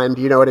I find,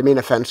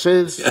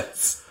 offensive.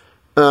 Yes.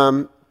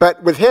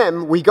 But with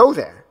him, we go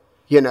there.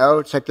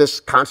 It's like this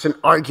constant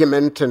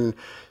argument. And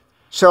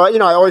so,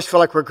 I always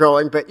feel like we're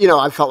growing, but,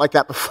 I felt like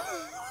that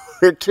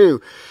before too.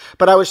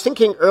 But I was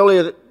thinking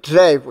earlier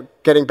today,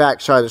 getting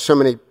back, sorry, there's so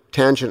many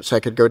tangents I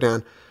could go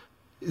down,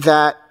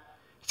 that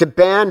the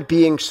band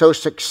being so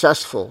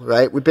successful,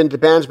 right? The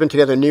band's been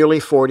together nearly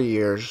 40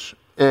 years.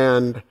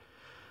 And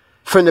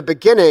from the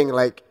beginning,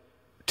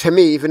 to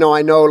me, even though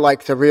I know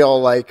the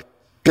real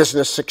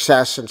business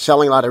success and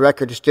selling a lot of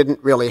records didn't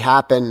really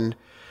happen,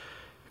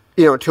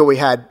 until we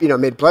had,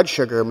 made Blood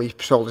Sugar and we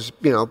sold, a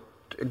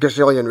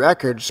gazillion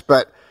records.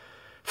 But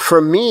for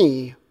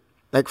me,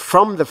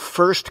 from the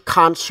first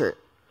concert,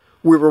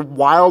 we were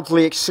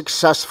wildly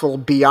successful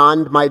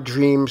beyond my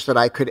dreams that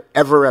I could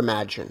ever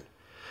imagine.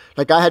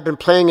 I had been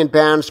playing in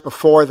bands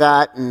before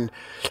that and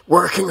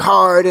working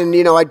hard, and,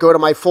 I'd go to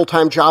my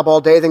full-time job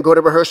all day, then go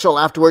to rehearsal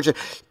afterwards, and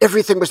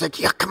everything was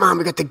yeah, come on,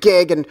 we got the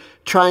gig, and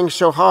trying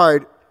so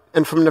hard.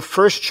 And from the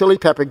first Chili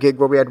Pepper gig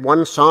where we had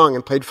one song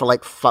and played for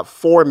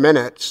 4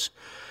 minutes,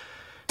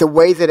 the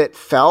way that it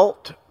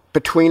felt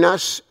between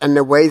us and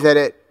the way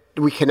that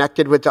we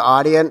connected with the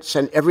audience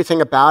and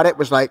everything about it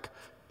was like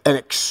an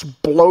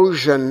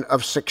explosion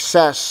of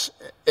success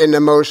in the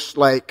most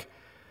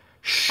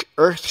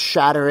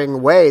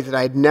earth-shattering way that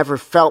I'd never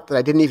felt, that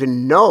I didn't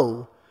even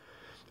know.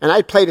 And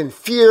I played in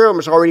Fear and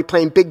was already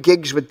playing big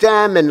gigs with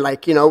them, and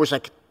it was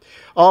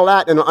all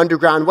that in an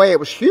underground way. It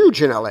was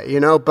huge in LA,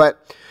 but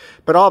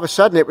all of a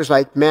sudden it was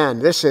man,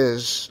 this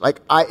is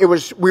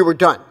we were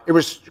done. It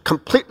was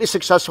completely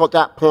successful at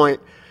that point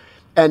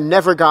and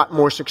never got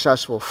more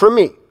successful for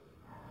me.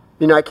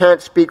 I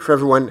can't speak for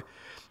everyone.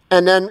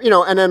 And then,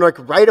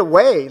 right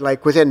away,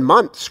 within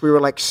months, we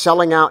were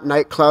selling out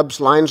nightclubs,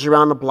 lines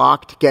around the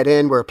block to get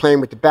in. We were playing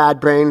with the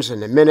Bad Brains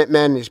and the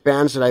Minutemen, these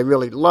bands that I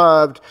really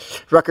loved.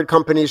 Record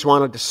companies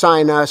wanted to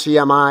sign us.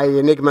 EMI,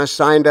 Enigma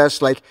signed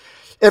us.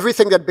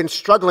 Everything that had been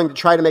struggling to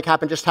try to make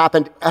happen just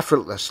happened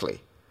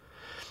effortlessly.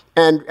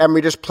 And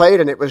we just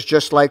played, and it was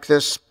just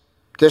this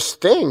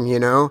thing,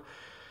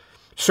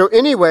 So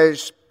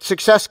anyways,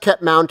 success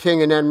kept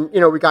mounting, and then,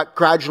 we got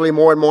gradually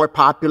more and more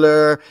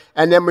popular,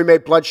 and then we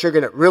made Blood Sugar,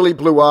 and it really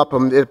blew up,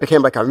 and it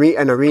became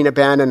an arena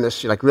band and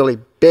this really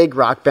big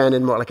rock band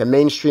in more a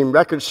mainstream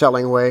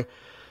record-selling way.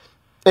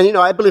 And,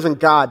 I believe in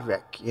God,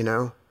 Rick,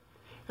 and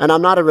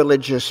I'm not a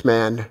religious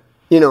man,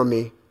 you know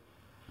me,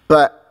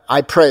 but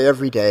I pray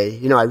every day.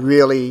 I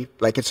really,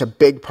 it's a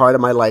big part of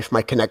my life,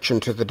 my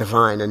connection to the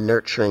divine and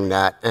nurturing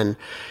that, and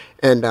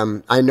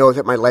I know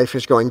that my life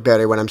is going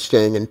better when I'm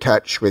staying in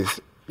touch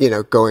with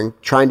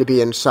trying to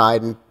be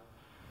inside and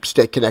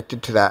stay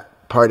connected to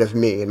that part of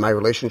me and my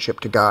relationship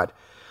to God.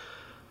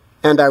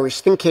 And I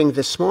was thinking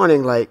this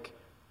morning,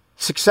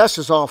 success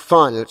is all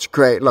fun. It's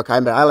great. Look, I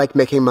like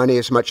making money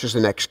as much as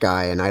the next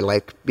guy, and I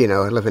like,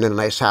 living in a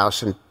nice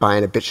house and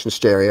buying a bitchin'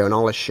 stereo and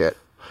all this shit.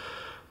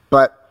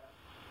 But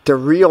the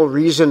real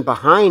reason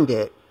behind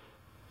it,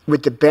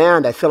 with the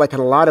band, I feel like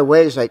in a lot of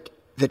ways,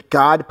 that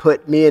God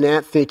put me and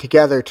Anthony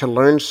together to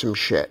learn some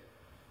shit.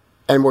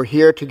 And we're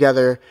here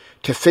together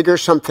to figure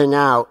something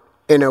out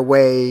in a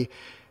way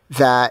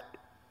that,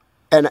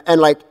 and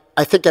I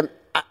think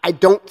I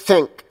don't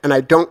think, and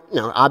I don't,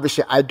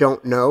 obviously I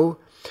don't know,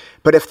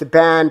 but if the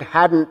band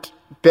hadn't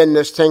been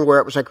this thing where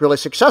it was like really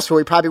successful,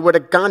 we probably would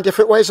have gone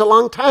different ways a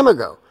long time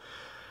ago.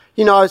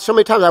 So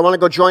many times I want to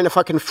go join a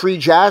fucking free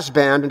jazz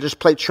band and just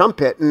play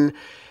trumpet, but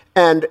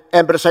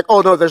it's like,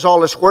 oh no, there's all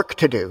this work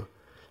to do.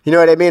 You know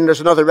what I mean?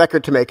 There's another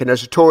record to make, and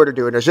there's a tour to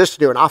do, and there's this to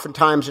do, and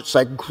oftentimes it's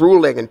like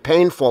grueling and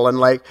painful, and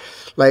like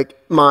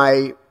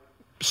my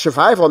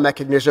survival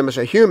mechanism as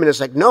a human is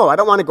like, no, I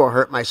don't want to go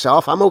hurt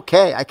myself. I'm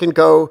okay. I can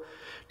go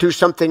do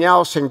something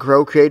else and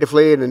grow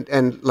creatively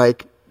and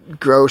like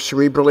grow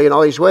cerebrally in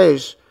all these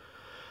ways.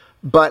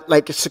 But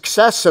like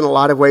success in a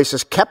lot of ways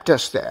has kept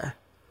us there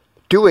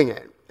doing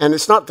it. And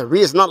it's not the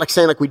reason, not like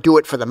saying like we do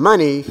it for the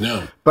money,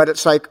 no. But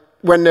it's like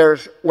when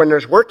there's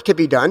work to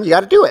be done, you got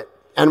to do it.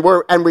 And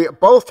we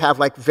both have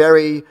like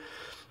very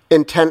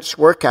intense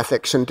work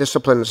ethics and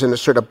disciplines in a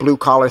sort of blue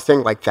collar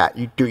thing like that.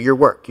 You do your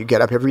work. You get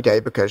up every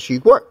day because you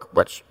work.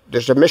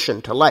 There's a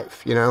mission to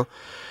life, And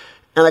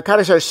I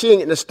kind of started seeing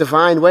it in this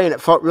divine way, and it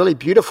felt really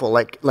beautiful.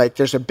 Like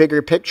there's a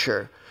bigger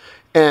picture,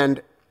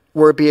 and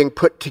we're being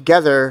put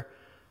together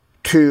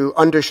to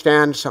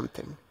understand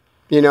something,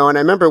 And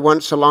I remember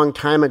once a long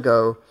time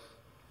ago,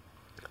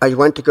 I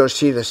went to go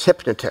see this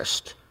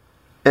hypnotist,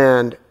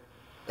 and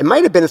it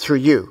might have been through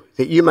you,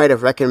 that you might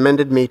have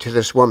recommended me to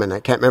this woman, I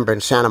can't remember, in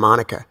Santa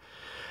Monica.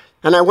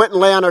 And I went and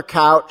lay on her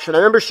couch, and I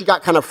remember she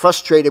got kind of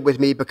frustrated with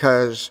me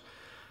because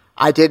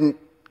I didn't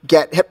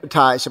get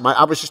hypnotized.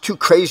 I was just too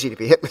crazy to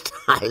be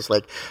hypnotized.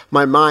 Like,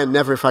 my mind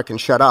never fucking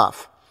shut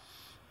off.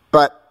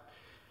 But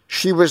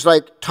she was,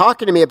 like,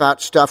 talking to me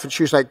about stuff, and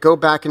she was like, go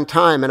back in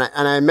time. And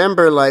I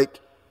remember, like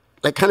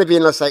kind of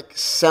being in this, like,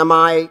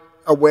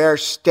 semi-aware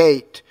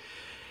state,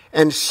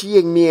 and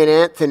seeing me and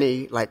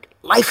Anthony, like,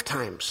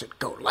 lifetimes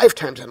and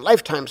lifetimes and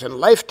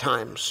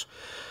lifetimes,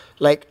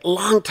 like a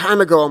long time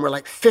ago, and we're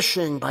like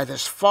fishing by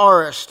this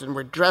forest, and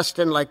we're dressed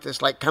in like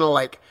this, like kind of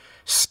like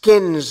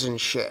skins and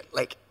shit,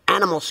 like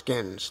animal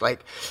skins, like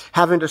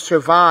having to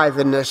survive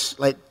in this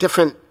like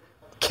different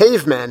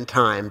caveman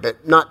time,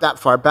 but not that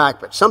far back,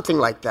 but something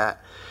like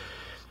that.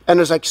 And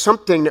there's like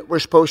something that we're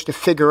supposed to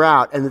figure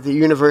out, and that the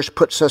universe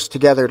puts us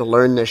together to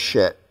learn this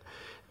shit.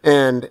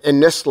 And in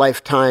this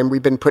lifetime,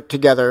 we've been put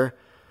together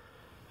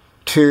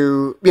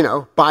to,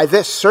 by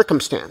this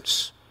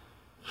circumstance.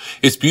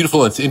 It's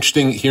beautiful. It's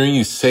interesting hearing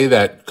you say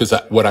that, because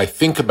what I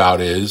think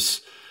about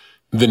is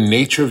the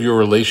nature of your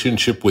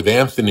relationship with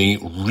Anthony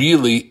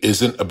really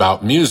isn't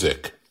about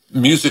music.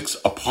 Music's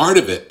a part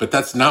of it, but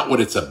that's not what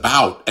it's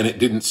about. And it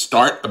didn't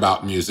start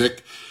about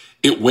music.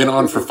 It went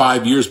on for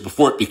 5 years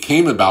before it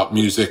became about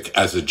music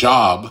as a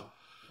job.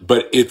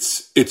 But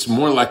it's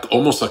more like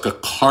almost like a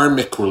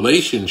karmic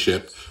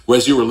relationship,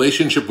 whereas your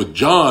relationship with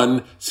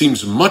John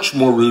seems much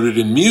more rooted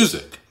in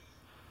music.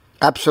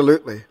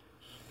 Absolutely.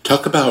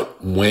 Talk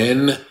about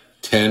when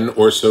 10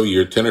 or 12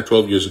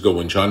 years ago,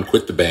 when John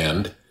quit the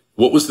band,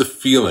 what was the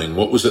feeling?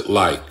 What was it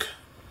like?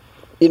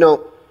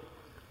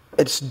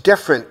 It's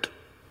different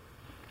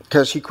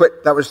because he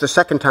quit. That was the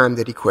second time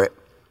that he quit.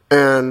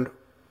 And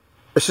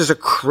this is a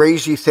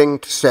crazy thing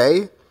to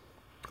say,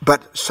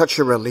 but such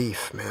a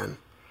relief, man.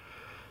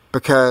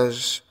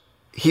 Because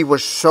he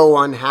was so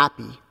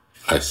unhappy.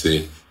 I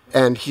see.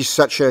 And he's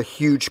such a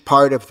huge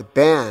part of the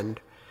band,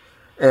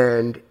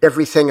 and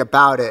everything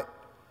about it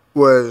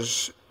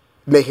was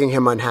making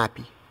him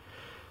unhappy.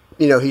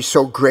 He's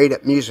so great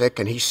at music,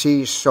 and he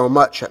sees so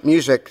much at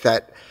music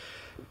that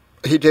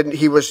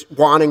he was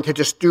wanting to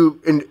just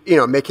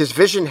make his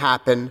vision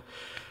happen,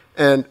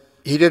 and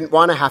he didn't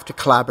want to have to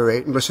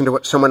collaborate and listen to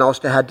what someone else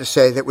had to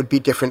say that would be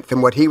different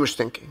than what he was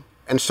thinking.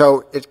 And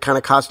so it kind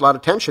of caused a lot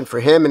of tension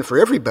for him and for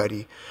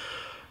everybody.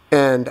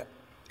 And,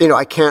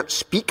 I can't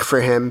speak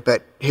for him,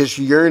 but his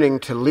yearning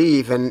to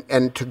leave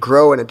and to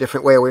grow in a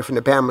different way away from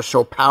the band was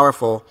so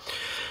powerful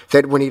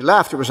that when he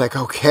left, it was like,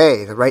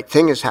 okay, the right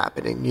thing is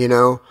happening,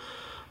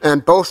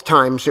 And both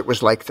times it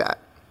was like that.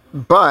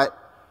 But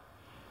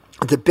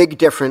the big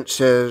difference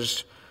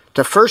is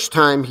the first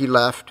time he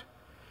left,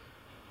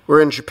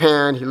 we're in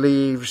Japan, he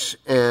leaves,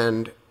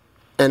 and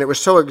it was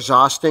so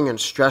exhausting and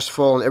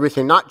stressful and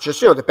everything. Not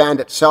just, the band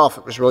itself,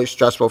 it was really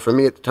stressful for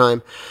me at the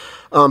time.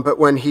 But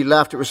when he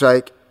left, it was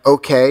like,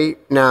 okay,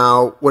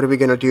 now what are we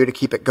going to do to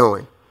keep it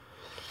going?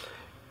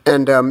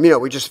 And,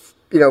 we just,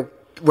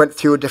 went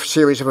through a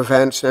series of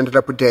events and ended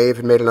up with Dave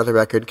and made another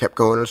record, kept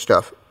going and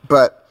stuff.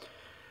 But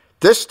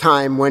this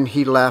time when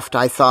he left,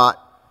 my thought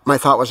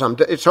was,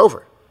 it's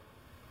over.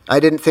 I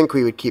didn't think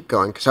we would keep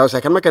going because I was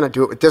like, I'm not going to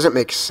do it. It doesn't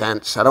make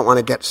sense. I don't want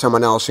to get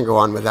someone else and go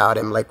on without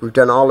him. Like, we've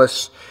done all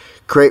this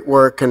great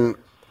work. And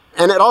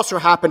it also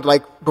happened,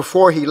 like,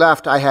 before he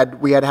left,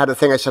 we had a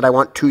thing. I said, I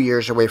want 2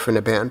 years away from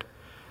the band.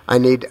 I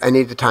need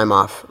the time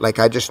off. Like,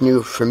 I just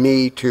knew for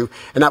me to,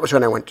 and that was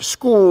when I went to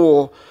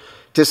school,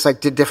 just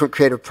like did different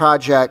creative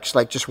projects,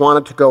 like just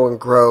wanted to go and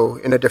grow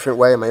in a different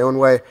way, in my own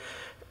way.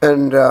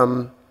 And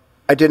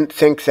I didn't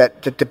think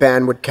that the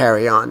band would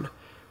carry on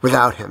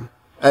without him.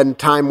 And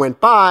time went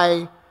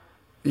by,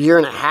 a year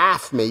and a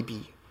half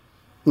maybe.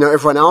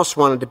 Everyone else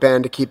wanted the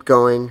band to keep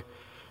going.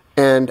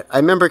 And I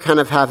remember kind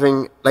of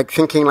having, like,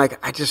 thinking,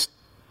 like, I just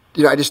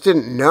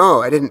didn't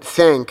know. I didn't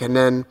think. And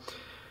then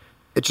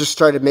it just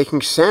started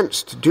making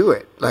sense to do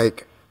it.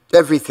 Like,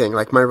 everything,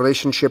 like my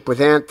relationship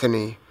with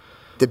Anthony,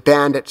 the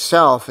band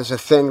itself is a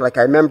thing. Like,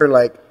 I remember,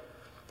 like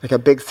a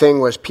big thing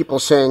was people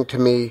saying to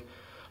me,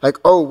 like,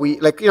 oh, we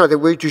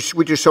do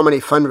so many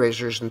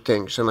fundraisers and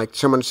things. And like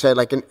someone said,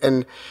 like,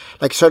 and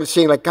like started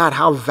seeing, like, God,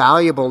 how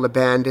valuable the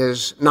band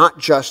is, not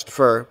just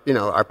for,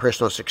 our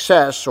personal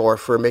success or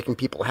for making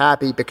people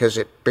happy because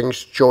it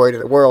brings joy to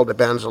the world, the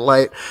band's a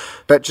light,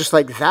 but just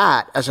like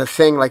that as a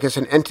thing, like as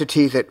an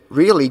entity that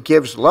really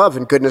gives love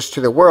and goodness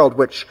to the world,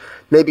 which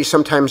maybe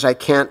sometimes I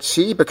can't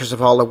see because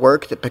of all the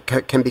work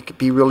that can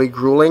be really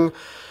grueling.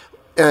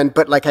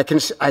 But like I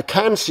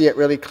can see it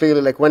really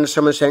clearly, like when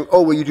someone's saying,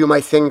 oh, will you do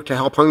my thing to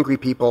help hungry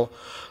people?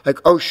 Like,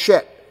 oh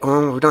shit,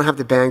 we don't have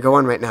the band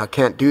going right now,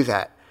 can't do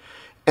that.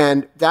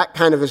 And that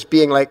kind of is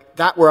being like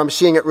that where I'm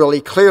seeing it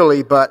really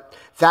clearly, but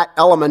that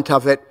element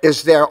of it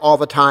is there all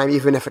the time,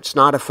 even if it's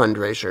not a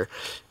fundraiser.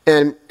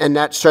 And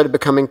that started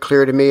becoming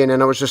clear to me. And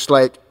then I was just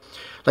like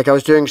I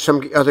was doing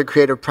some other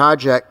creative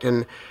project,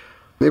 and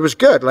it was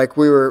good. Like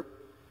we were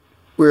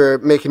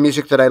making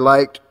music that I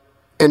liked,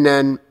 and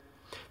then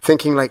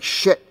thinking like,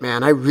 shit,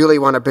 man, I really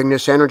want to bring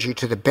this energy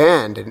to the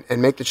band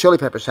and make the Chili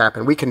Peppers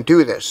happen. We can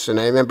do this. And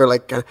I remember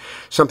like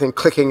something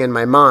clicking in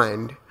my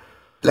mind.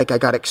 Like I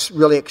got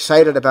really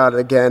excited about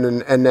it again.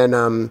 And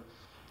then,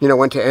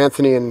 went to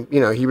Anthony and,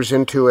 he was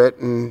into it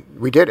and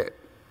we did it.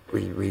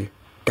 We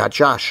got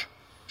Josh.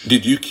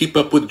 Did you keep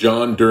up with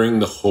John during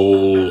the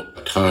whole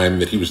time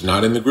that he was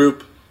not in the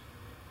group?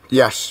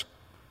 Yes,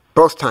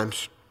 both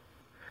times.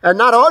 And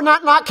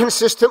not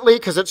consistently,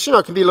 because it's,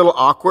 it can be a little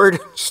awkward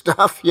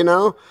stuff,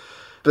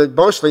 But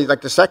mostly, like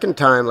the second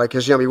time, like,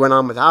 because, we went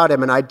on without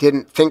him, and I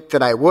didn't think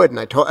that I would. And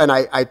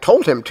I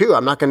told him, too,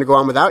 I'm not going to go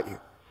on without you.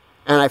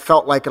 And I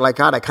felt like,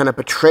 God, I kind of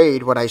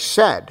betrayed what I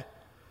said,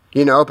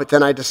 But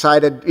then I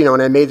decided,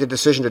 when I made the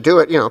decision to do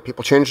it,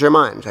 people change their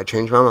minds. I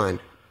changed my mind.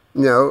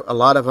 A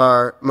lot of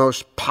our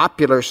most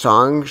popular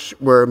songs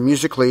were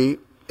musically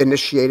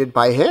initiated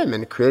by him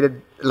and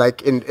created,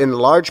 like in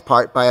large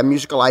part, by a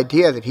musical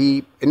idea that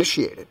he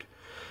initiated.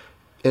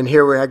 And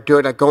here we're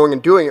going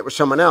and doing it with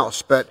someone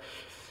else.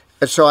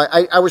 And so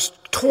I was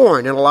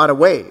torn in a lot of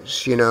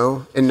ways,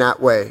 in that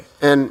way.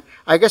 And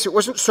I guess it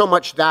wasn't so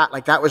much that,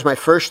 like that was my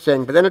first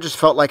thing, but then it just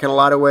felt like in a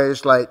lot of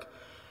ways, like,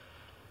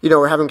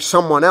 we're having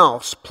someone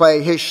else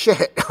play his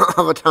shit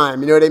all the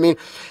time, you know what I mean?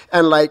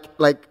 And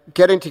like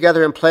getting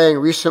together and playing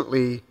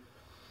recently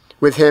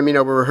with him,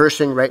 we're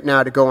rehearsing right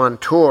now to go on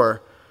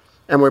tour.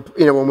 And we're,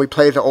 when we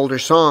play the older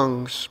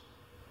songs,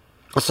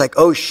 it's like,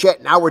 oh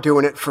shit, now we're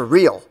doing it for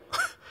real.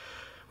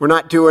 We're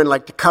not doing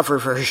like the cover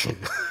version.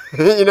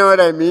 You know what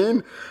I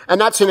mean?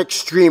 And that's an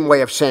extreme way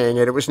of saying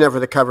it. It was never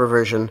the cover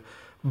version.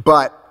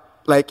 But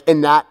like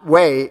in that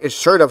way, it's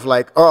sort of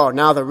like, oh,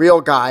 now the real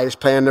guy is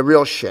playing the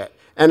real shit.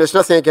 And it's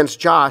nothing against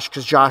Josh,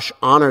 because Josh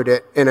honored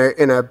it in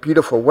a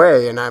beautiful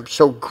way. And I'm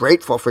so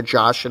grateful for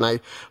Josh. And I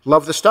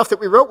love the stuff that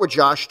we wrote with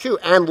Josh, too,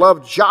 and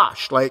loved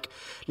Josh. Like,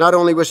 not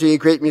only was he a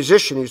great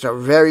musician, he's a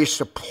very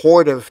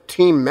supportive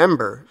team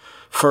member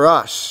for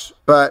us.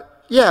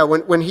 But, yeah,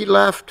 when he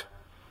left,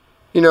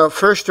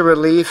 first a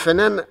relief, and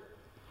then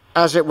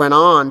as it went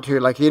on to,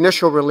 like, the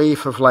initial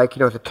relief of, like,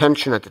 the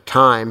tension at the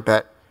time.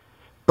 But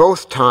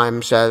both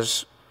times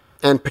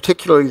and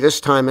particularly this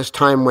time as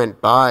time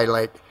went by,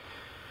 like,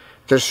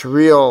 this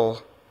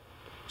real,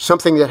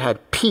 something that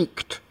had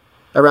peaked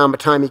around the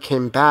time he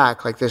came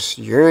back, like this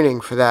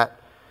yearning for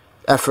that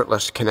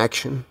effortless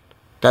connection,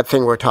 that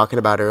thing we were talking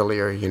about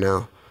earlier,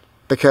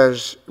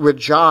 Because with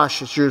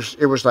Josh,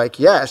 it was like,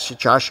 yes,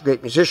 Josh is a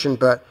great musician,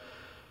 but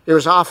it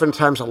was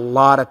oftentimes a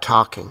lot of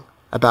talking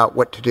about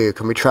what to do.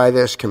 Can we try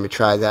this? Can we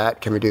try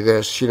that? Can we do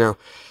this?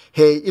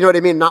 Hey, you know what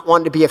I mean? Not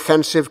wanting to be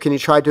offensive. Can you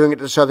try doing it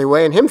this other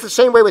way? And him the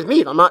same way with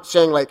me. I'm not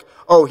saying like,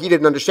 oh, he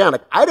didn't understand.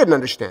 Like, I didn't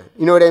understand.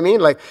 You know what I mean?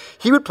 Like,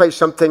 he would play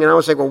something and I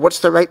was like, well, what's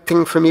the right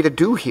thing for me to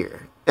do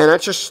here? And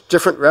that's just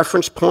different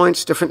reference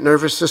points, different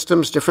nervous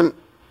systems, different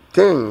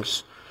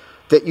things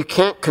that you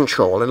can't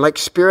control. And like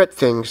spirit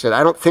things that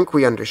I don't think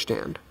we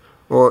understand.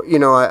 Or,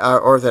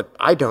 or that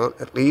I don't,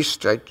 at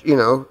least.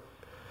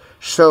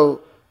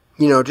 So,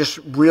 just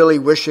really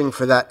wishing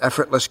for that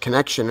effortless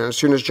connection. And as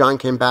soon as John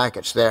came back,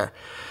 it's there.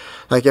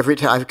 Like every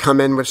time I've come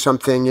in with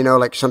something,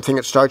 like something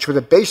that starts with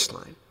a bass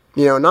line,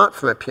 not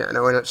from a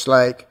piano. And it's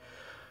like,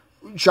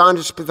 John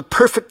just the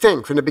perfect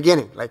thing from the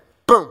beginning. Like,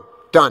 boom,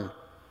 done.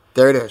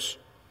 There it is.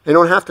 You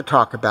don't have to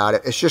talk about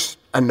it. It's just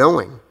a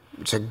knowing.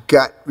 It's a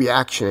gut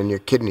reaction in your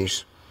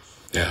kidneys.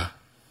 Yeah.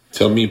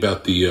 Tell me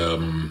about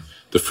the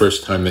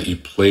first time that you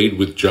played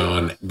with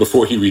John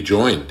before he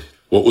rejoined.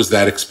 What was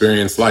that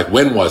experience like?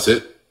 When was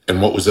it?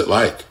 And what was it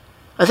like?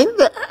 I think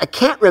that I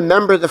can't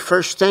remember the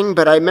first thing,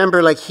 but I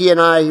remember like he and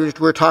I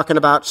were talking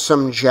about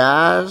some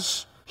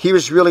jazz. He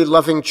was really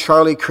loving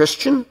Charlie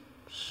Christian,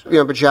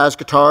 the jazz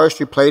guitarist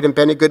who played in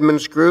Benny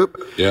Goodman's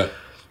group. Yeah.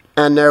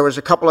 And there was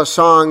a couple of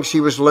songs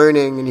he was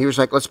learning, and he was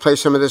like, let's play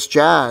some of this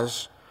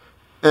jazz.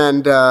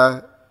 And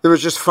it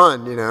was just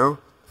fun,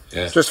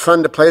 Yeah. It's just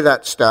fun to play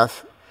that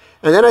stuff.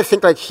 And then I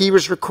think like he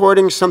was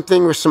recording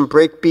something with some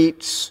break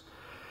beats,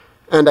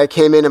 and I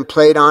came in and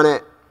played on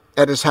it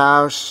at his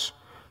house.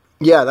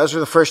 Yeah, those were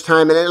the first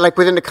time. And then, like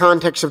within the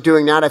context of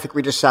doing that, I think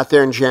we just sat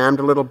there and jammed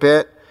a little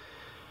bit.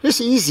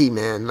 Just easy,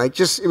 man. Like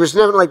just, it was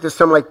never like there's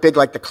some like big,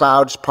 like the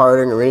clouds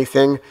parting or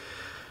anything.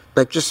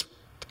 Like just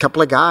a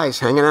couple of guys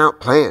hanging out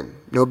playing.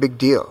 No big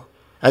deal.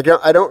 I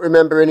don't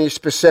remember any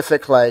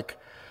specific like,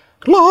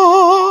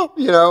 la,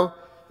 you know.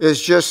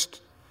 It's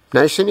just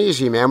nice and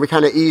easy, man. We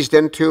kind of eased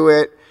into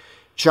it.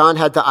 John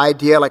had the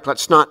idea, like,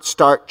 let's not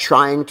start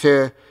trying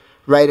to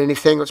write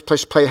anything. Let's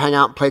just play, hang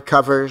out and play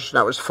covers.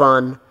 That was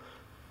fun.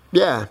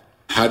 Yeah.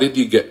 How did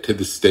you get to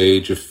the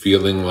stage of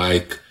feeling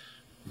like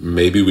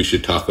maybe we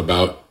should talk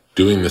about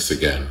doing this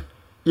again?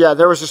 Yeah,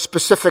 there was a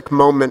specific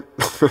moment.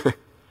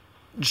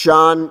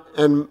 John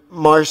and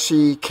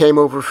Marcy came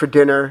over for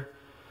dinner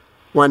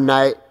one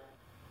night.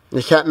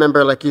 I can't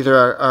remember, like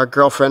either our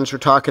girlfriends were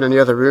talking in the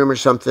other room or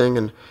something,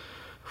 and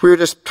we were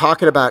just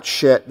talking about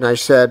shit, and I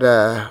said,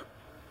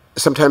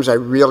 sometimes I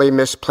really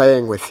miss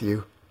playing with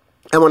you.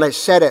 And when I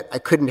said it, I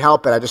couldn't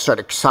help it. I just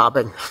started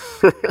sobbing.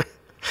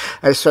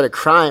 I started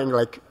crying,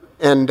 like,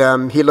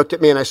 and he looked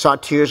at me, and I saw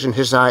tears in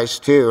his eyes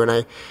too,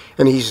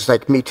 and he's just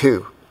like, me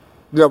too.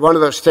 You know, one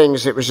of those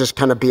things that was just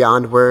kind of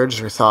beyond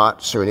words or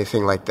thoughts or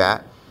anything like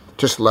that.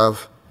 Just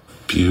love.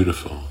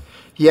 Beautiful.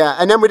 Yeah,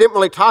 and then we didn't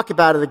really talk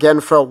about it again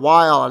for a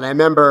while, and I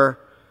remember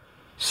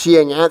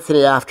seeing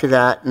Anthony after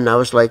that, and I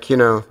was like, you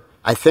know,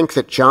 I think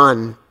that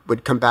John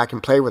would come back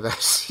and play with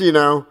us, you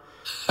know?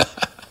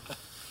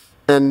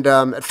 And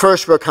at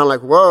first we were kind of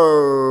like,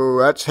 whoa,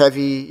 that's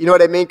heavy. You know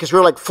what I mean? Because we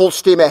were like full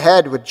steam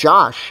ahead with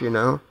Josh, you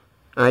know?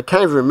 And I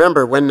can't even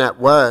remember when that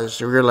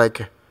was. We were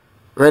like,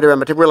 right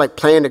around, we were like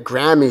playing the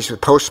Grammys with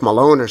Post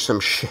Malone or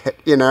some shit,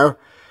 you know?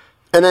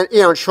 And then,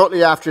 you know,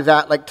 shortly after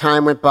that, like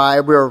time went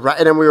by, we were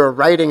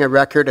writing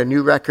a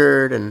new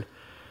record, and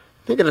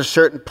I think at a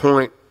certain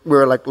point we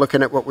were like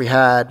looking at what we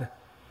had.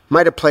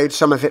 Might have played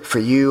some of it for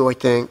you, I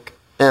think,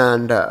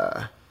 and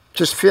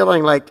just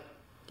feeling like,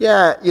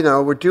 yeah, you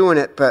know, we're doing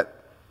it, but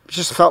it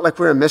just felt like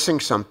we were missing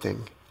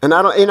something. And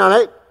I don't, you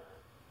know,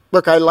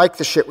 I like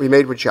the shit we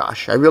made with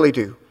Josh, I really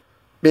do,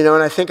 you know.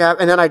 And I think,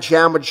 and then I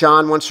jammed with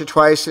John once or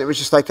twice, and it was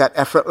just like that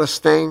effortless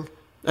thing.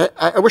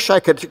 I wish I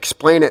could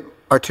explain it,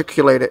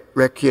 articulate it,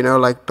 Rick, you know,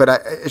 like, but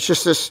it's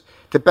just this,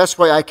 the best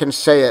way I can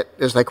say it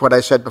is like what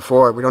I said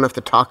before. We don't have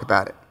to talk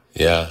about it.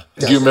 Yeah.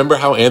 Do you remember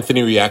how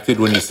Anthony reacted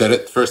when you said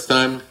it the first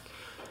time?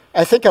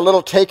 I think a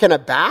little taken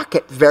aback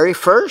at very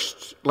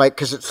first, like,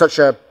 because it's such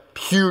a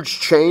huge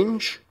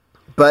change.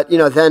 But, you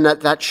know, then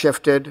that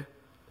shifted.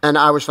 And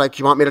I was like,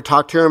 you want me to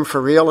talk to him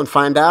for real and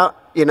find out,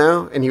 you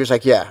know? And he was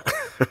like, yeah.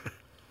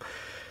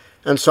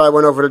 And so I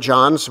went over to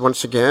John's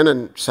once again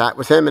and sat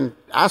with him and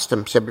asked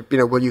him, said, you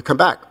know, will you come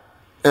back?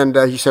 And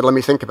he said, let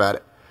me think about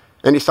it.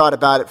 And he thought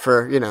about it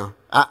for, you know,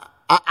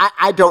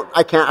 I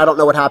don't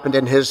know what happened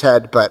in his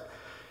head, but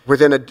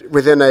within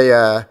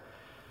a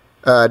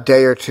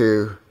day or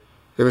two,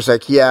 it was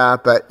like, yeah,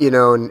 but, you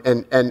know,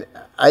 and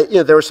I, you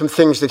know, there were some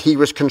things that he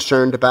was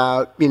concerned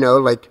about, you know,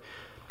 like,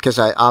 because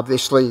I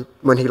obviously,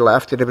 when he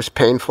left, it was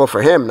painful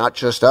for him, not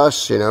just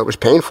us, you know, it was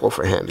painful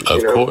for him.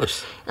 Of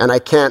course. And I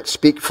can't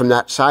speak from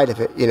that side of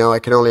it, you know, I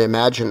can only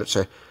imagine it's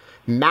a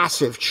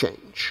massive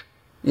change,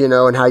 you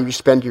know, and how you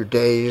spend your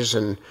days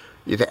and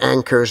the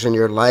anchors in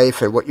your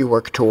life and what you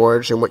work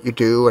towards and what you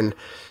do. And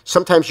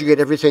sometimes you get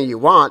everything you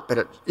want,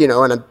 but, you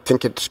know, and I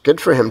think it's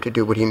good for him to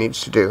do what he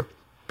needs to do.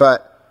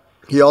 But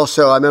he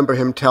also, I remember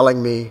him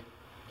telling me,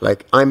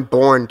 like, I'm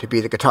born to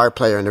be the guitar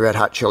player in the Red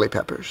Hot Chili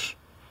Peppers.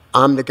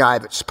 I'm the guy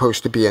that's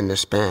supposed to be in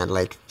this band.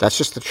 Like, that's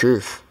just the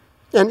truth.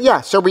 And yeah,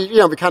 so we, you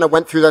know, we kind of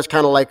went through those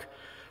kind of like,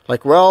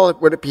 well,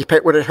 would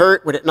it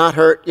hurt? Would it not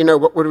hurt? You know,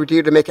 what would we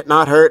do to make it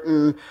not hurt?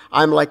 And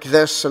I'm like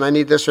this, and I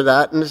need this or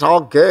that, and it's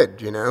all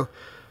good, you know.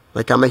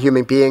 Like, I'm a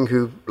human being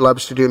who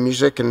loves to do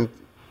music, and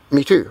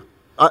me too.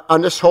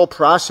 On this whole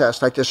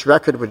process, like this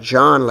record with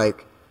John,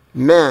 like,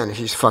 man,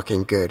 he's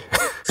fucking good.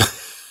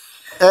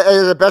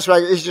 The best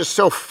way, he's just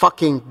so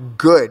fucking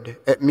good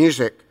at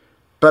music,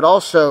 but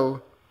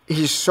also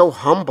he's so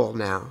humble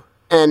now,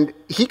 and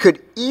he could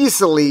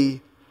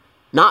easily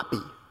not be.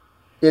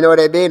 You know what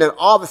I mean? And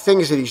all the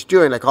things that he's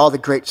doing, like all the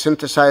great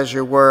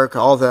synthesizer work,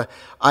 all the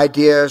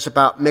ideas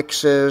about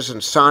mixes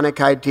and sonic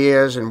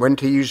ideas and when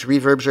to use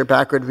reverbs or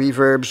backward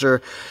reverbs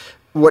or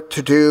what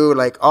to do,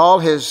 like all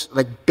his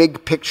like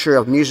big picture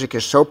of music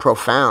is so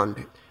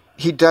profound.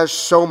 He does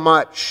so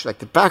much, like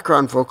the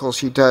background vocals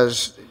he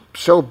does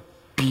so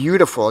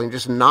beautiful. He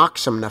just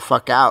knocks them the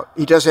fuck out.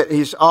 He does it,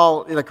 he's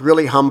all like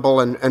really humble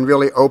and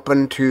really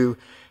open to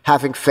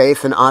having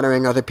faith and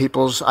honoring other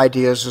people's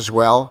ideas as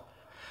well.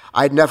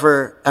 I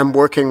never am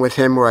working with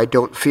him where I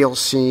don't feel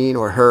seen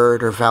or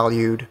heard or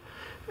valued.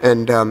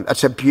 And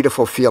that's a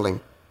beautiful feeling.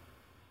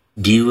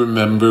 Do you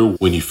remember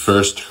when you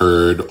first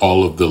heard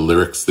all of the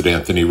lyrics that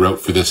Anthony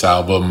wrote for this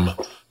album,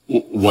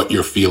 what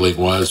your feeling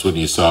was when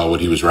you saw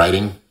what he was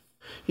writing?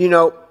 You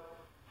know,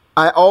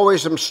 I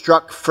always am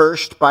struck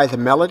first by the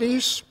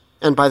melodies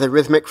and by the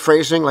rhythmic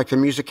phrasing, like the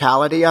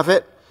musicality of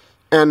it.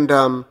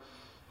 And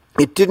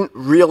it didn't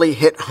really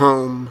hit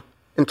home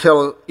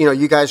until,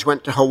 you guys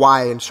went to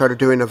Hawaii and started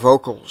doing the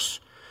vocals.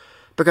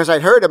 Because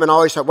I'd heard him and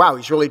always thought, wow,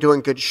 he's really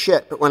doing good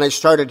shit. But when I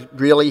started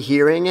really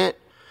hearing it,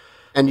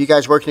 and you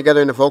guys working together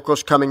and the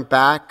vocals coming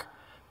back,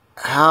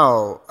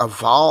 how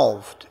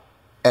evolved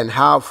and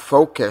how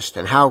focused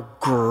and how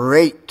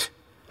great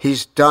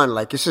he's done.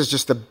 Like, this is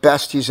just the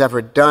best he's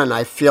ever done,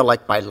 I feel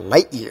like, by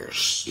light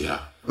years.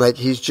 Yeah. Like,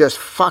 he's just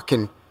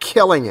fucking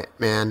killing it,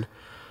 man.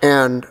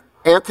 And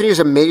Anthony's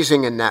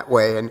amazing in that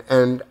way.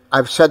 And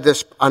I've said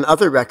this on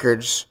other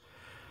records,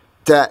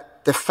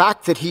 that the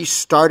fact that he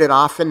started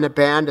off in the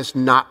band as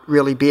not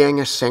really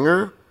being a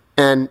singer,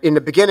 and in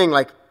the beginning,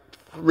 like,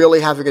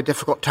 really having a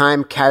difficult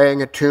time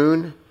carrying a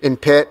tune in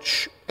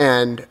pitch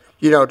and,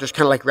 just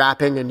kind of like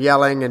rapping and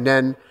yelling, and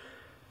then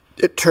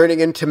it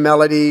turning into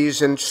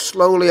melodies and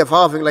slowly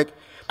evolving. Like,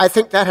 I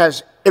think that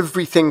has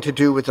everything to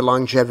do with the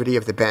longevity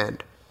of the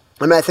band.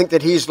 I mean, I think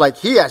that he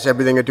has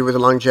everything to do with the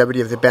longevity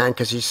of the band,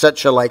 because he's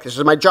such a, like, this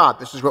is my job,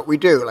 this is what we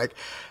do, like,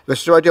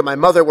 this is what I do. My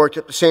mother worked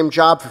at the same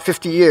job for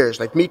 50 years,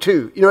 like, me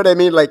too. You know what I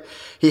mean? Like,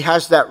 he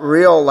has that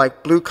real,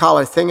 like,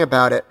 blue-collar thing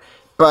about it.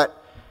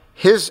 But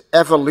his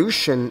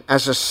evolution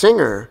as a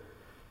singer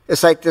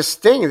is like this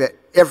thing that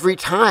every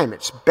time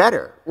it's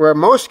better. Where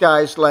most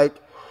guys, like,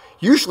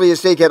 usually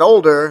as they get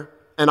older,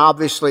 and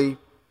obviously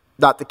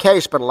not the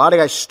case, but a lot of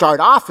guys start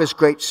off as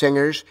great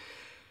singers,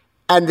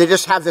 and they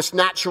just have this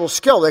natural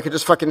skill. They could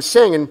just fucking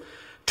sing. And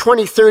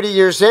 20, 30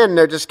 years in,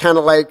 they're just kind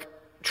of like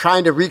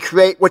trying to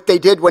recreate what they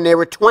did when they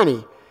were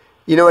 20.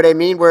 You know what I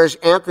mean? Whereas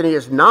Anthony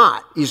is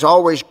not. He's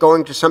always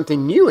going to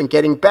something new and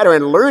getting better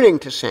and learning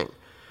to sing.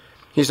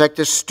 He's like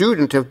this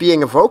student of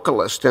being a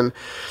vocalist. And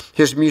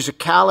his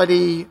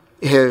musicality,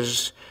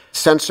 his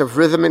sense of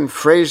rhythm and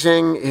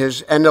phrasing,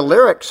 and the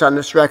lyrics on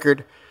this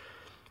record,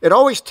 it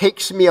always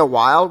takes me a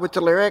while with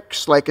the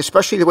lyrics, like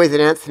especially the way that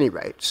Anthony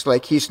writes.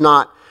 Like, he's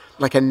not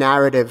like a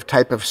narrative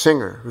type of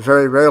singer.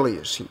 Very rarely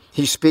is he.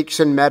 He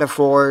speaks in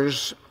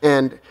metaphors,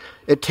 and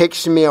it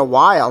takes me a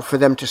while for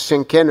them to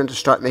sink in and to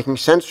start making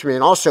sense to me.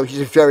 And also,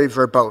 he's very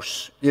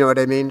verbose. You know what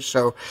I mean?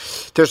 So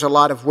there's a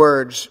lot of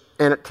words,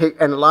 and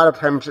a lot of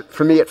times,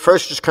 for me, at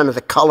first, just kind of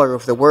the color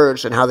of the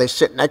words and how they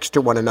sit next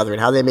to one another and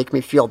how they make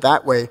me feel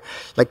that way,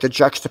 like the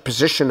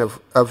juxtaposition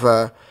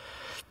of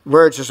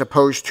words as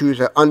opposed to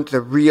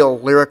the real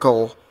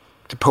lyrical,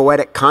 the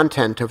poetic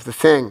content of the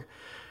thing.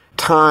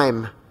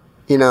 Time.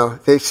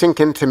 They sink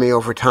into me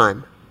over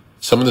time.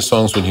 Some of the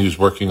songs when he was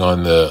working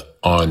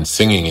on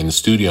singing in the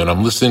studio, and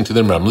I'm listening to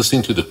them, and I'm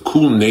listening to the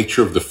cool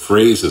nature of the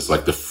phrases.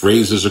 Like, the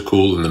phrases are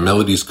cool and the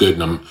melody's good,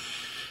 and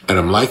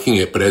I'm liking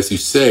it. But as you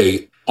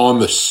say, on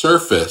the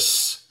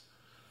surface,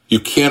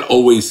 you can't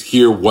always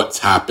hear what's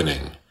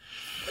happening.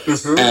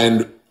 Mm-hmm.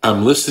 And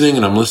I'm listening,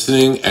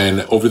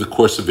 and over the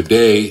course of a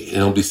day, and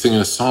he'll be singing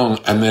a song,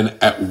 and then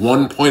at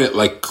one point it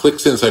like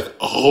clicks in. It's like,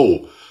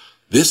 oh,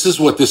 this is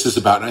what this is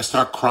about. And I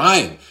start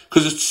crying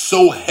because it's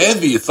so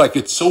heavy. It's like,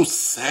 it's so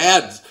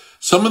sad.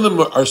 Some of them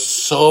are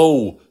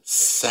so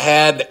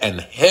sad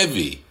and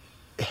heavy.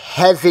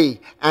 Heavy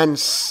and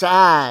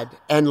sad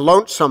and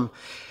lonesome.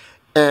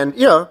 And,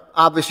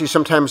 obviously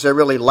sometimes they're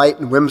really light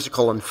and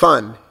whimsical and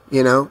fun,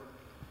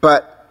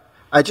 But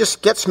it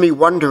just gets me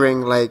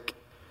wondering, like,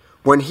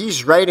 when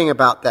he's writing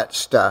about that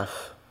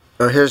stuff,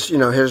 or his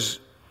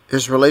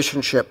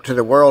relationship to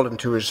the world and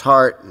to his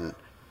heart, and,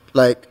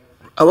 like,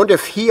 I wonder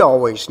if he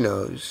always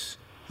knows,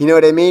 you know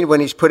what I mean, when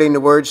he's putting the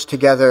words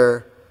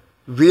together,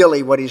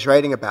 really what he's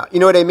writing about. You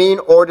know what I mean?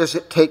 Or does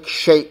it take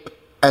shape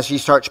as he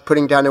starts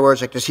putting down the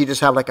words? Like, does he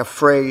just have like a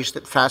phrase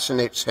that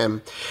fascinates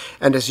him?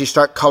 And does he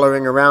start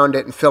coloring around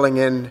it and filling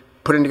in,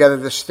 putting together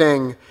this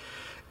thing?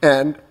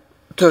 And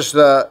does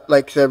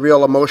the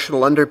real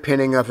emotional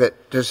underpinning of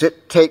it, does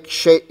it take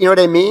shape? You know what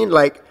I mean?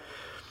 Like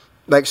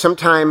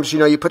sometimes,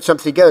 you put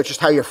something together, it's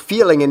just how you're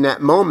feeling in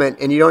that moment,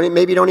 and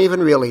maybe you don't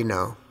even really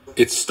know.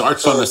 It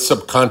starts on a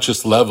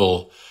subconscious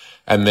level,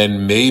 and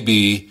then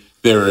maybe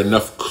there are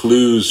enough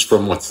clues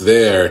from what's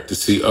there to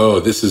see,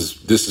 oh, this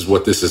is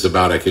what this is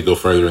about. I could go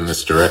further in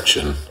this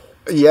direction.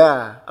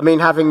 Yeah. I mean,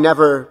 having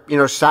never,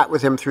 sat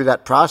with him through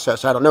that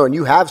process, I don't know. And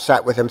you have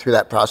sat with him through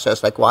that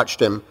process, like watched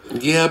him.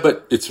 Yeah,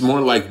 but it's more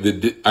like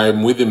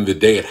I'm with him the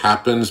day it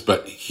happens,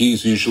 but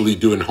he's usually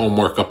doing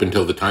homework up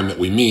until the time that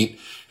we meet.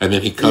 And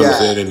then he comes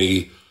in and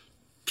he,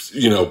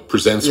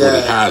 presents what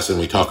he has, and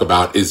we talk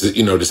about,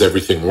 does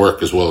everything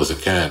work as well as it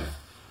can?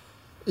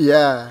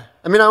 Yeah.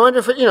 I mean, I wonder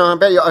if,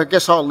 I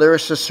guess all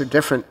lyricists are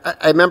different.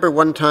 I remember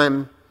one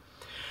time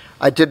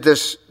I did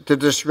this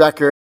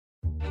record.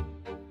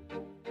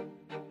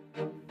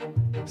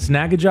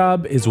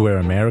 Snagajob is where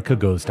America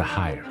goes to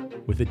hire,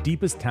 with the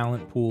deepest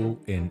talent pool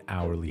in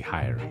hourly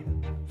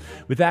hiring.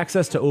 With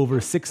access to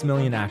over 6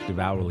 million active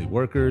hourly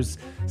workers,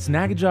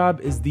 Snagajob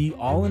is the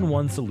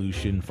all-in-one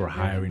solution for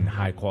hiring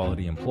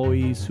high-quality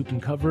employees who can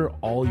cover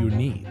all your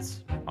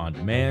needs. On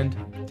demand,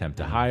 temp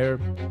to hire,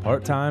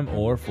 part-time,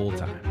 or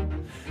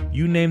full-time.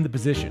 You name the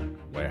position: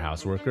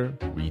 warehouse worker,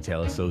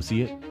 retail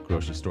associate,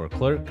 grocery store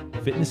clerk,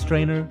 fitness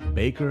trainer,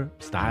 baker,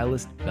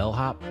 stylist,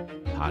 bellhop,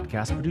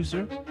 podcast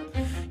producer.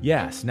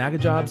 Yeah,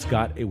 Snagajob's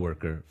got a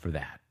worker for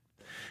that.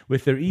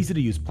 With their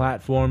easy-to-use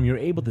platform, you're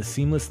able to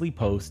seamlessly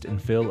post and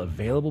fill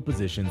available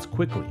positions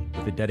quickly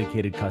with a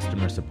dedicated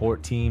customer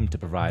support team to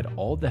provide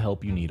all the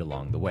help you need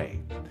along the way.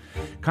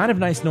 Kind of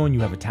nice knowing you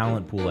have a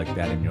talent pool like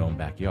that in your own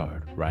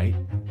backyard, right?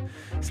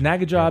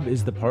 Snagajob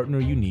is the partner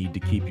you need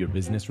to keep your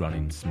business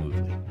running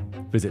smoothly.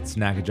 Visit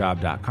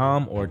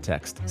snagajob.com or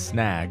text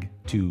SNAG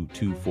to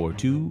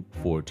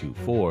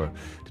 242-424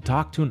 to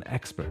talk to an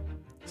expert.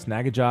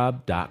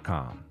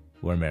 Snagajob.com,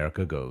 where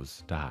America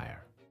goes to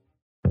hire.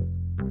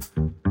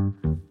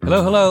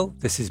 Hello.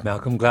 This is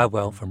Malcolm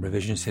Gladwell from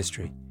Revisionist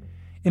History.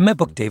 In my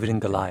book, David and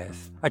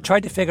Goliath, I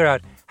tried to figure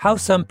out how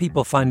some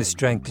people find the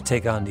strength to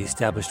take on the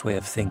established way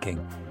of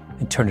thinking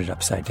and turn it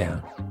upside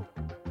down.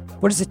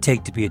 What does it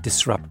take to be a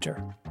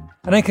disruptor?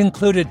 And I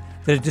concluded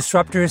that a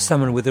disruptor is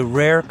someone with a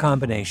rare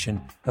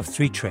combination of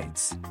three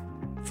traits.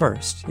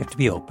 First, you have to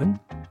be open.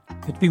 You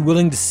have to be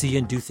willing to see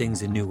and do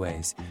things in new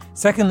ways.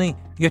 Secondly,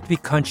 you have to be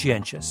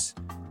conscientious,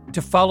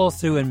 to follow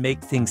through and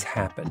make things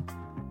happen.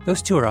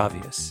 Those two are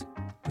obvious,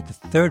 but the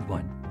third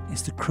one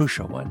is the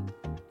crucial one.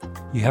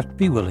 You have to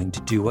be willing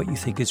to do what you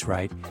think is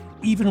right,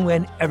 even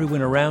when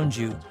everyone around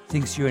you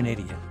thinks you're an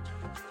idiot.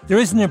 There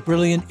isn't a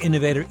brilliant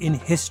innovator in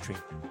history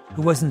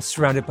who wasn't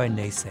surrounded by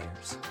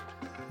naysayers.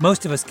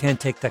 Most of us can't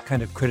take that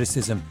kind of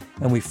criticism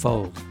and we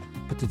fold,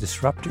 but the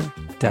disruptor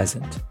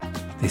doesn't.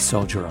 They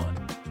soldier on.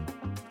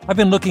 I've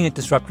been looking at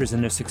disruptors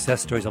and their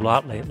success stories a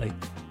lot lately,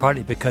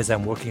 partly because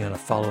I'm working on a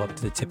follow-up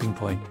to The Tipping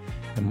Point,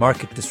 and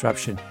market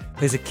disruption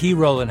plays a key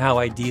role in how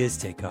ideas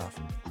take off.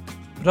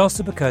 But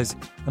also because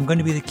I'm going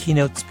to be the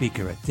keynote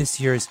speaker at this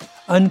year's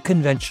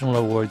Unconventional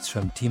Awards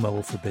from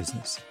T-Mobile for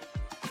Business.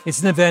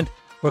 It's an event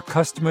where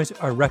customers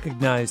are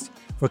recognized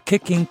for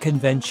kicking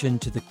convention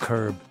to the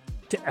curb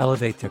to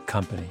elevate their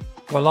company,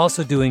 while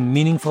also doing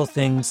meaningful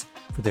things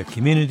for their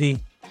community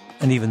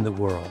and even the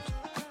world.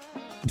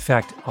 In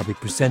fact, I'll be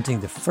presenting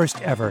the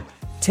first ever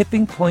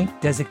Tipping Point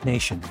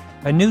designation,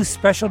 a new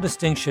special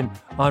distinction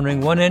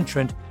honoring one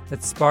entrant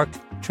that sparked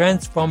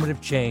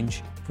transformative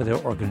change for their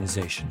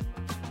organization.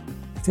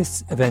 If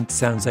this event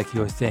sounds like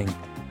your thing,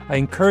 I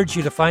encourage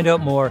you to find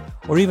out more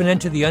or even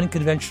enter the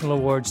Unconventional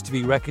Awards to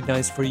be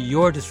recognized for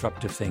your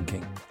disruptive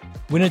thinking.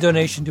 Win a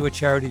donation to a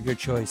charity of your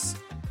choice,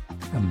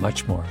 and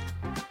much more.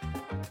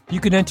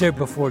 You can enter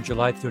before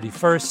July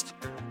 31st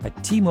at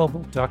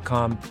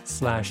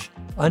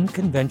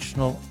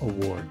tmobile.com/unconventional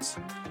awards.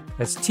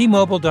 That's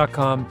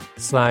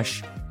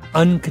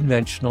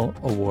tmobile.com/unconventional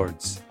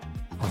awards.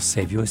 I'll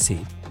save you a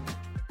seat.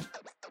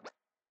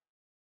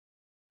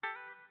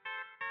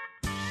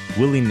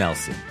 Willie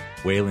Nelson,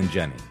 Waylon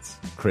Jennings,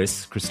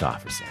 Chris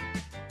Christopherson.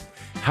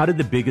 How did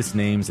the biggest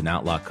names in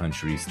outlaw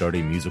country start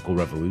a musical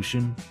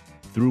revolution?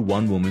 Through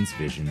one woman's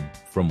vision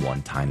from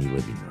one tiny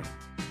living room.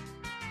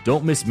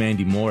 Don't miss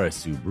Mandy Moore as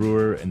Sue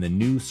Brewer in the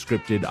new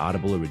scripted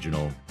Audible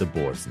original, The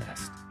Boar's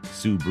Nest,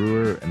 Sue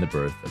Brewer and the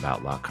Birth of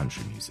Outlaw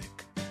Country Music.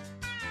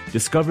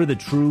 Discover the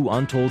true,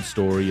 untold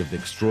story of the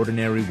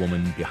extraordinary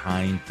woman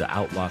behind the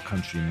outlaw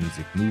country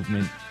music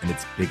movement and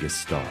its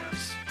biggest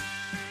stars.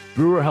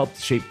 Brewer helped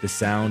shape the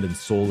sound and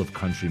soul of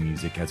country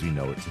music as we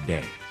know it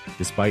today,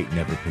 despite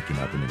never picking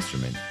up an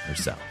instrument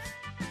herself.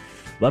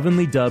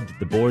 Lovingly dubbed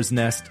The Boar's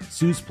Nest,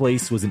 Sue's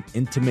place was an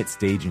intimate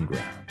staging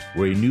ground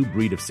where a new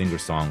breed of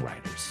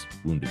singer-songwriters,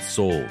 wounded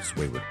souls,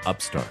 wayward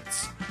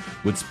upstarts,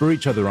 would spur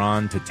each other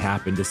on to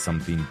tap into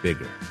something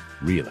bigger,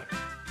 realer.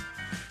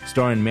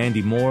 Starring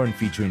Mandy Moore and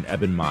featuring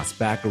Eben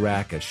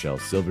Moss-Bacharach as Shel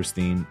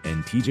Silverstein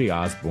and TJ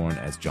Osborne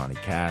as Johnny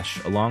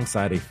Cash,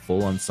 alongside a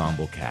full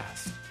ensemble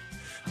cast.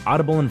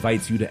 Audible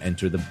invites you to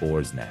enter The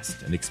Boar's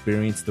Nest and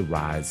experience the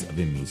rise of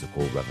a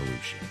musical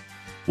revolution.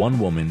 One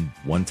woman,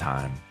 one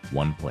time,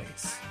 one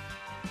place.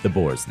 The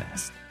Boar's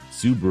Nest,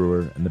 Sue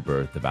Brewer and the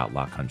Birth of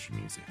Outlaw Country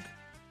Music.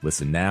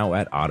 Listen now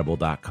at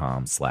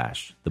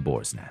audible.com/The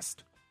Boar's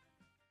Nest.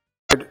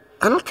 I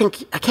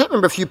can't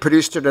remember if you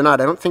produced it or not.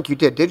 I don't think you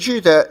did. Did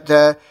you?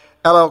 The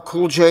LL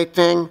Cool J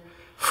thing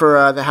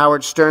for the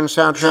Howard Stern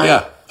soundtrack?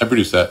 Yeah, I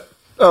produced that.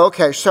 Oh,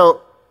 okay.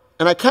 So,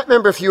 and I can't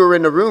remember if you were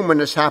in the room when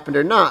this happened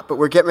or not, but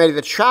we're getting ready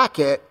to track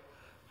it,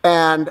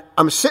 and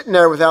I'm sitting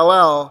there with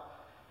LL,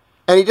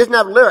 and he doesn't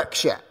have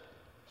lyrics yet.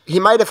 He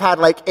might have had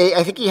I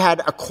think he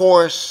had a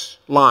chorus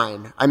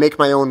line. I make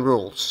my own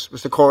rules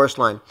was the chorus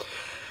line.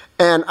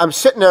 And I'm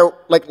sitting there,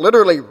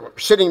 literally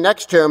sitting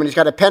next to him, and he's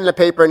got a pen and a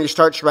paper, and he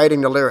starts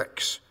writing the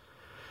lyrics.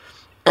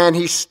 And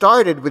he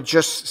started with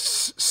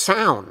just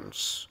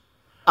sounds.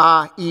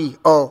 Ah, E,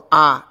 O,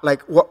 ah,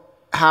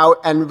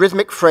 and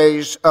rhythmic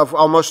phrase of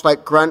almost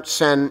like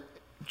grunts and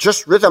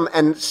just rhythm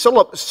and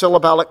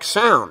syllabic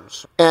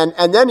sounds.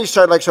 And then he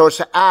started so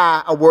it's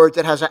a word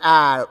that has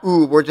a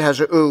ooh, a word that has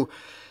a ooh.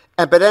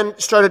 But then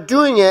started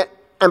doing it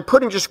and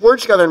putting just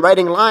words together and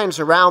writing lines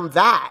around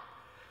that.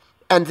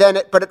 And then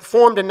it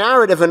formed a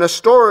narrative and a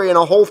story and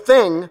a whole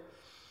thing,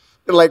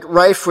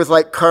 rife with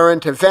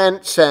current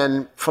events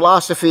and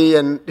philosophy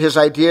and his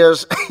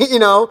ideas,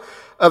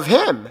 of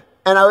him.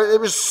 And it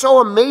was so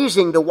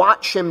amazing to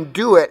watch him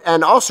do it,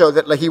 and also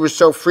that like he was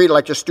so free to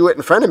like just do it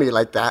in front of me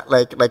like that,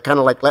 like kind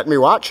of like let me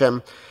watch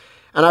him,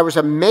 and I was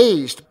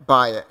amazed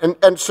by it.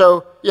 And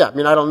so yeah, I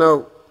mean I don't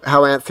know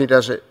how Anthony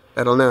does it,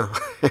 I don't know,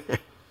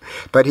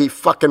 but he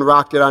fucking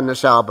rocked it on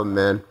this album,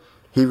 man.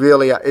 He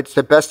really, it's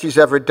the best he's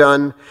ever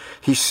done.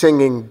 He's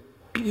singing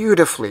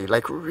beautifully,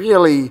 like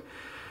really,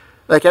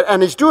 like,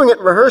 and he's doing it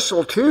in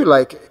rehearsal too.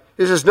 Like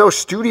this is no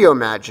studio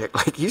magic.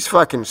 Like he's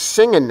fucking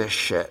singing this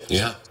shit.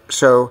 Yeah.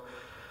 So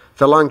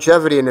the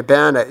longevity in the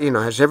band,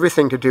 has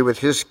everything to do with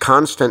his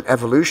constant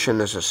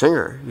evolution as a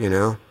singer,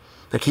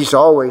 Like he's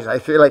always, I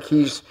feel like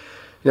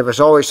there's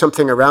always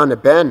something around the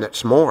band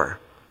that's more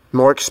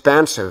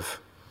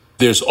expansive.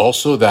 There's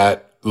also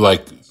that,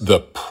 like, the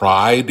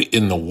pride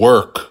in the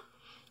work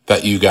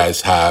that you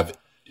guys have.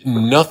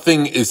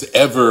 Nothing is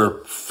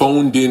ever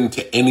phoned in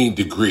to any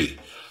degree.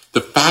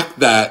 The fact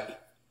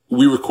that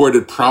we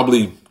recorded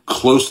probably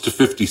close to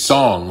 50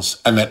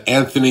 songs and that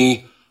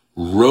Anthony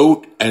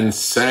wrote and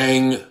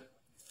sang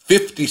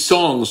 50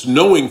 songs,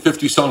 knowing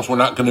 50 songs were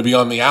not going to be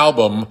on the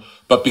album,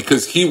 but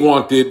because he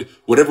wanted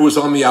whatever was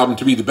on the album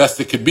to be the best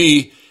it could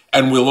be,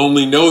 and we'll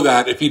only know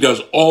that if he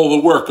does all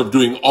the work of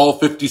doing all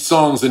 50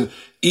 songs. And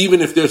even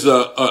if there's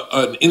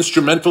an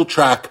instrumental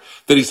track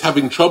that he's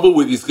having trouble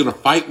with, he's going to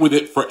fight with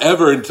it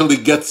forever until he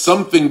gets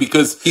something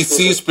because he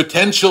sees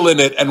potential in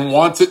it and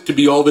wants it to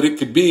be all that it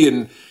could be.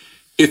 And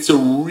it's a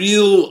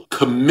real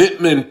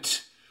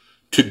commitment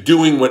to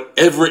doing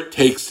whatever it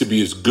takes to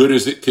be as good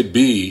as it could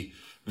be,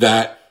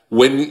 that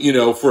when,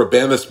 for a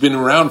band that's been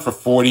around for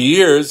 40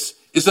 years,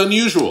 is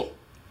unusual.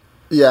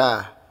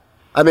 Yeah.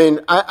 I mean,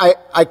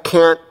 I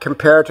can't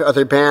compare it to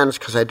other bands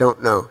because I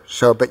don't know.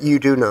 So, but you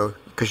do know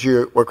because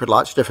you work with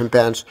lots of different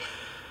bands.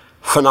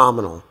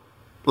 Phenomenal.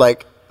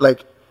 Like,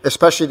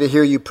 especially to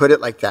hear you put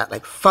it like that.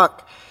 Like,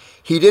 fuck.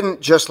 He didn't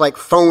just like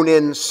phone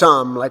in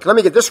some, like, let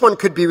me get this one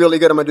could be really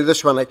good. I'm going to do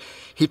this one. Like,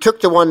 he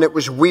took the one that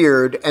was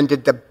weird and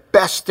did the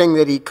best thing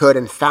that he could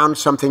and found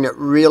something that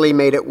really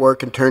made it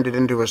work and turned it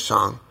into a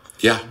song.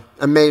 Yeah.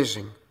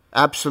 Amazing.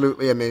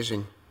 Absolutely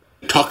amazing.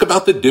 Talk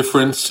about the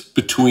difference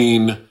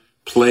between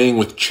playing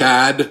with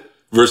Chad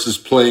versus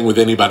playing with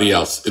anybody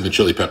else in the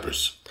Chili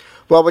Peppers.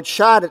 Well, with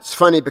Chad, it's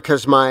funny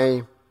because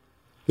my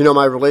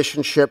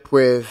relationship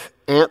with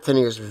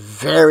Anthony is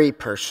very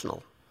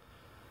personal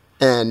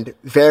and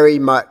very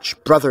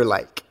much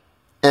brother-like.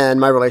 And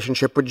my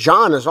relationship with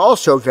John is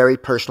also very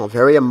personal,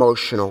 very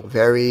emotional,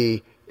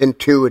 very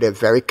intuitive,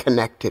 very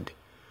connected.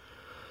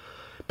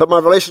 But my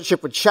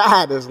relationship with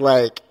Chad is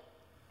like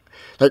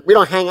we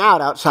don't hang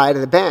out outside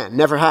of the band,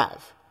 never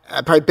have.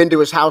 I've probably been to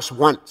his house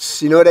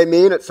once, you know what I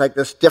mean? It's like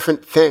this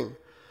different thing.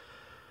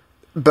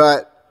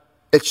 But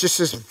it's just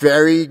this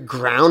very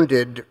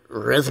grounded,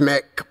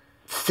 rhythmic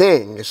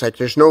thing. It's like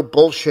there's no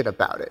bullshit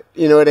about it.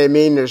 You know what I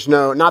mean? There's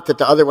not that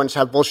the other ones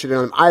have bullshit in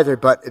them either,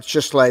 but it's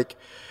just like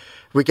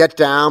we get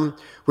down,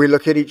 we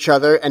look at each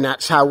other, and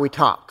that's how we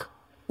talk.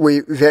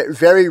 We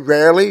very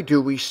rarely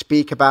do we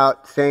speak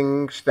about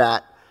things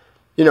that,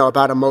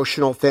 about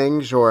emotional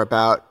things or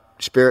about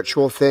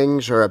spiritual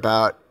things or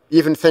about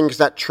even things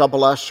that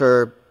trouble us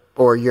or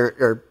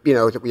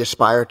that we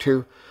aspire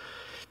to.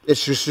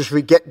 It's just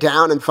we get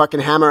down and fucking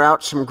hammer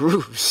out some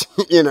grooves,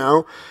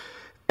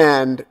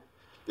 and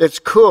it's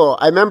cool.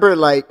 I remember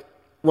like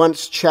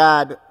once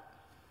Chad,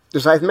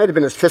 it might have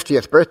been his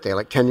 50th birthday,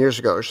 like 10 years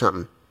ago or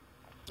something,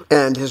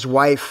 and his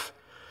wife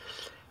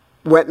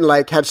went and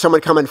like had someone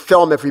come and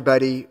film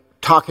everybody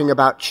talking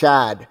about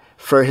Chad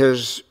for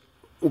his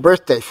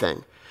birthday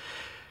thing.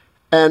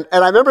 And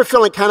I remember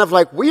feeling kind of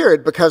like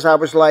weird because I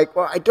was like,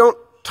 well, I don't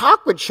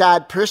talk with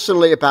Chad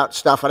personally about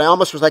stuff. And I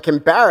almost was like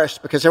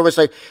embarrassed because there was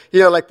like,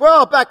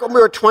 well, back when we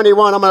were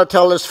 21, I'm going to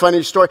tell this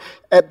funny story.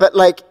 But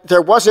like,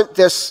 there wasn't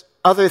this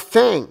other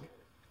thing.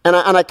 And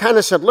I kind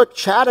of said, look,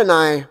 Chad and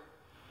I,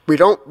 we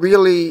don't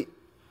really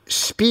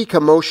speak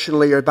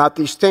emotionally about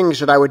these things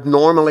that I would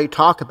normally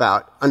talk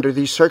about under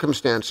these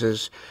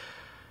circumstances.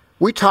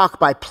 We talk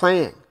by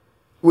playing.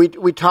 We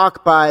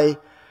talk by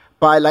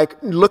like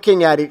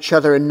looking at each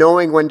other and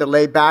knowing when to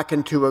lay back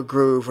into a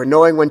groove, or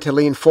knowing when to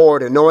lean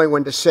forward, or knowing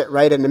when to sit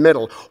right in the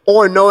middle,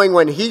 or knowing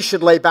when he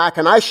should lay back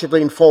and I should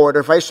lean forward,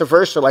 or vice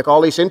versa, like all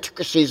these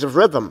intricacies of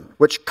rhythm,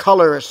 which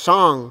color a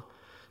song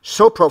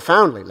so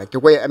profoundly. Like the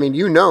way,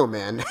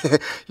 man,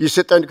 you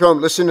sit there and go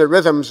and listen to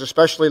rhythms,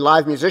 especially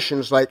live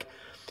musicians, like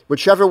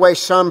whichever way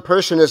some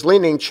person is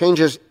leaning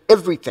changes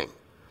everything.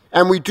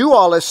 And we do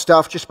all this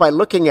stuff just by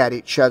looking at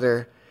each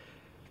other.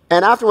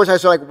 And afterwards I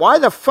was like, why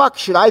the fuck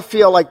should I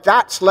feel like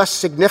that's less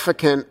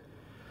significant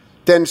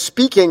than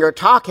speaking or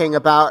talking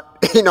about,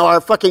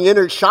 our fucking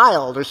inner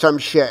child or some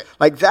shit?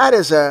 Like that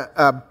is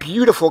a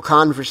beautiful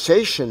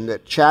conversation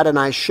that Chad and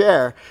I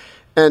share.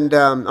 And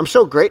I'm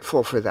so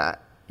grateful for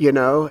that,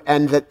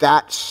 and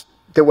that's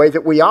the way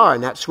that we are,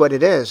 and that's what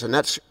it is. And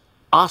that's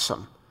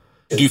awesome.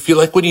 Do you feel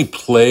like when you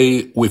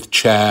play with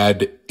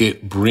Chad,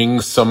 it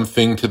brings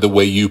something to the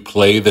way you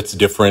play that's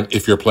different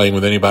if you're playing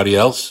with anybody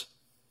else?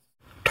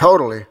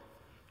 Totally.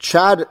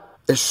 Chad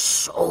is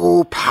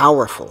so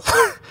powerful.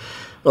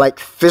 like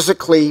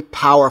physically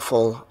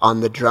powerful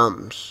on the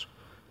drums.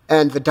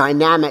 And the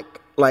dynamic,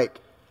 like,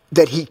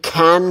 that he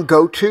can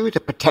go to, the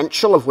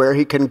potential of where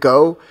he can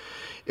go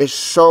is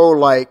so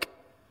like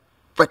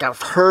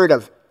I've heard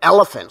of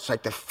elephants,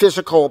 like the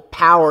physical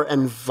power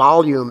and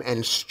volume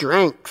and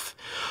strength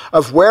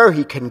of where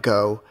he can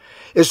go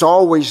is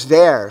always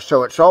there.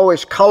 So it's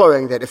always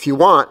coloring that if you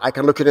want, I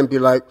can look at him and be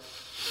like,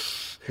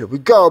 here we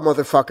go,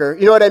 motherfucker.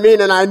 You know what I mean?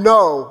 And I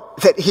know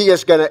that he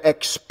is going to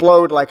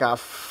explode like a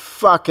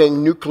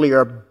fucking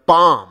nuclear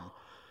bomb.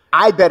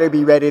 I better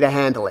be ready to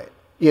handle it,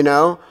 you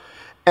know?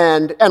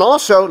 And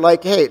also,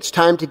 like, hey, it's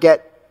time to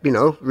get, you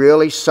know,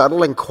 really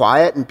subtle and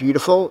quiet and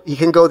beautiful. He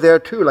can go there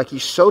too. Like,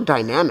 he's so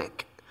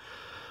dynamic.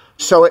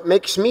 So it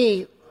makes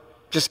me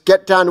just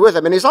get down with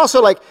him. And he's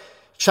also like,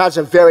 Chad's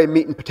a very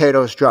meat and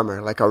potatoes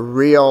drummer, like a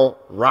real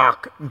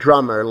rock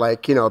drummer,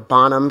 like, you know,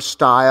 Bonham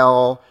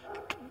style,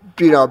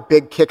 you know,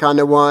 big kick on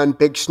the 1,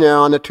 big snare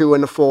on the 2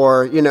 and the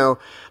 4, you know,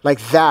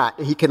 like that.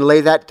 He can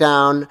lay that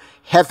down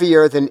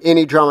heavier than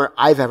any drummer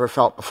I've ever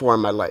felt before in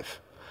my life.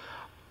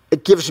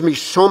 It gives me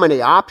so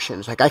many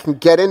options. Like, I can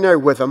get in there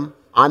with him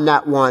on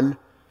that 1,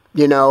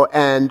 you know,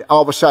 and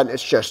all of a sudden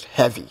it's just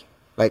heavy,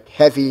 like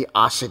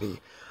heavy-osity.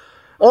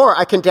 Or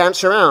I can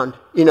dance around,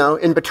 you know,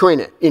 in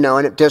between it, you know,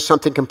 and it does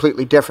something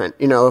completely different,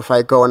 you know, if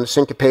I go on a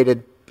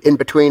syncopated in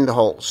between the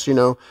holes, you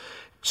know.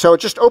 So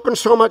it just opens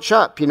so much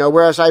up, you know,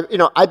 whereas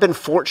I've been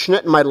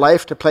fortunate in my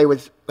life to play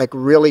with like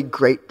really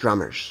great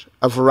drummers,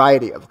 a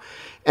variety of,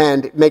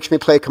 and it makes me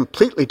play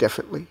completely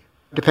differently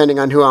depending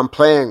on who I'm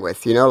playing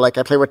with, you know, like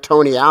I play with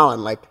Tony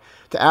Allen, like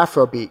the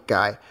Afrobeat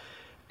guy,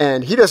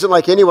 and he doesn't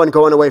like anyone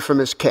going away from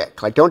his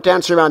kick. Like, don't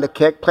dance around a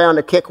kick, play on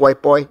the kick,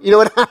 white boy. You know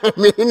what I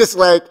mean? It's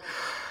like,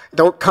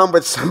 don't come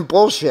with some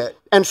bullshit.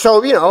 And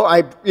so,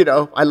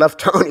 I love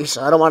Tony,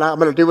 so I'm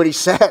going to do what he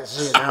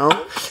says, you know.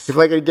 If I'm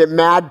going to get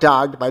mad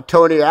dogged by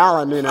Tony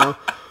Allen, you know.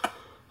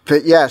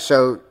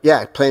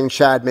 But playing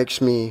Chad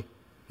makes me,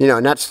 you know,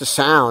 and that's the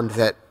sound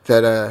that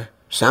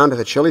sound of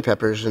the Chili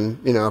Peppers and,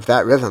 you know, of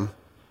that rhythm.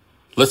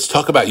 Let's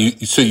talk about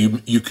you. So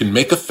you can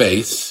make a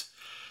face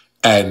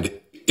and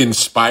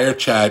inspire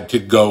Chad to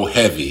go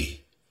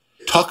heavy.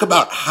 Talk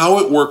about how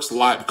it works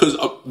live, because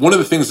one of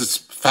the things that's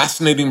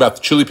fascinating about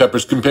the Chili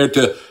Peppers compared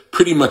to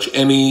pretty much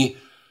any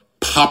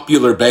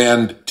popular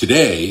band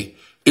today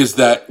is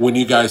that when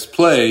you guys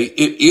play,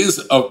 it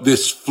is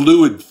this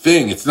fluid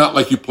thing. It's not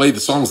like you play the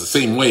songs the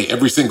same way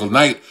every single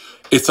night.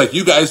 It's like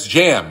you guys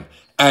jam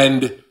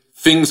and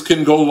things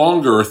can go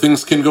longer or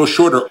things can go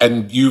shorter.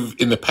 And you've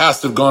in the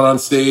past have gone on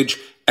stage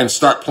and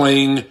start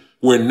playing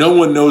where no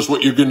one knows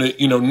what you're going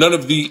to, you know, none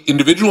of the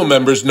individual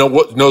members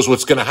knows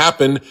what's going to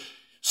happen.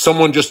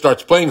 Someone just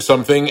starts playing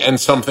something and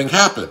something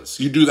happens.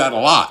 You do that a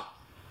lot.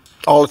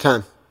 All the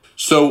time.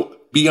 So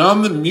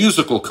beyond the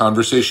musical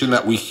conversation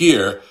that we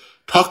hear,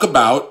 talk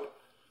about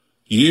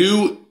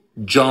you,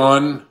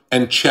 John,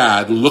 and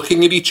Chad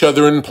looking at each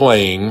other and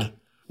playing.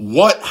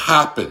 What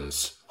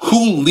happens?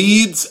 Who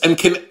leads? And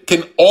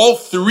can all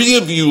three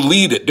of you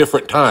lead at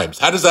different times?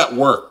 How does that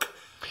work?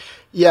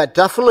 Yeah,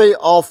 definitely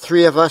all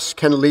three of us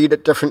can lead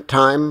at different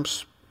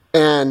times.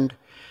 And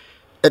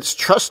it's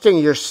trusting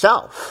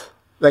yourself.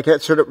 Like,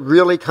 that's what it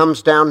really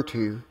comes down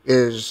to,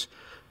 is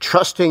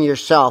trusting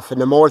yourself.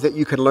 And the more that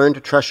you can learn to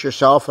trust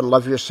yourself and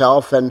love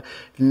yourself and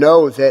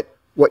know that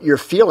what you're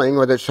feeling,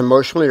 whether it's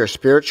emotionally or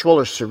spiritual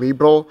or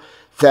cerebral,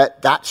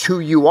 that's who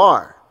you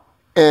are.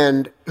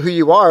 And who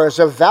you are is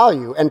of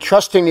value. And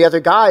trusting the other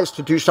guys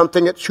to do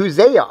something that's who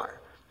they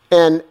are.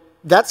 And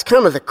that's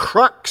kind of the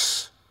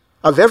crux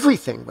of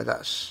everything with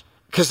us.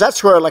 Because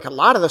that's where, like, a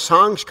lot of the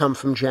songs come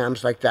from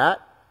jams like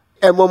that.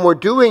 And when we're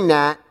doing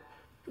that,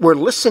 we're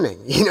listening.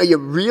 You know, you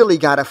really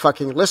got to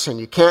fucking listen.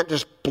 You can't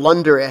just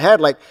blunder ahead.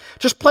 Like,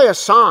 just play a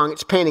song.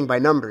 It's painting by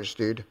numbers,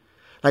 dude.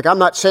 Like, I'm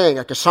not saying,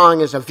 like, a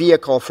song is a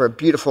vehicle for a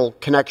beautiful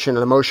connection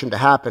and emotion to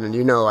happen. And,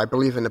 you know, I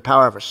believe in the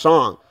power of a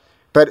song.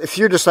 But if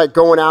you're just, like,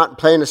 going out and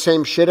playing the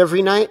same shit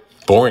every night.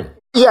 Boring.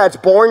 Yeah, it's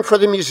boring for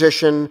the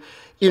musician.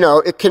 You know,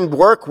 it can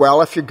work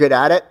well if you're good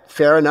at it.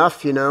 Fair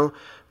enough, you know.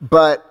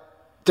 But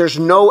there's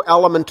no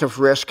element of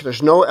risk.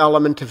 There's no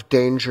element of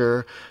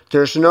danger.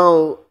 There's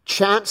no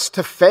chance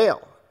to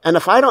fail. And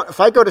if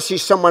I go to see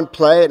someone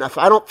play and if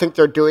I don't think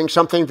they're doing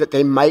something that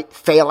they might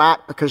fail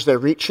at because they're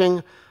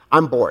reaching,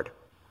 I'm bored.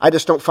 I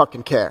just don't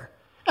fucking care.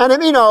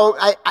 And, you know,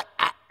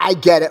 I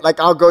get it. Like,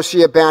 I'll go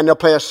see a band, they'll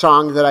play a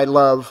song that I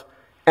love,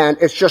 and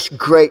it's just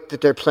great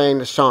that they're playing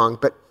the song.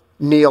 But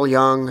Neil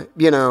Young,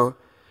 you know,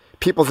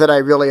 people that I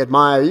really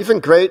admire, even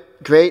great,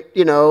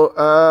 you know,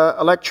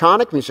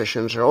 electronic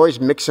musicians are always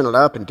mixing it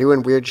up and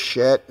doing weird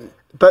shit.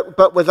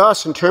 But with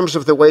us, in terms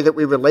of the way that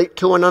we relate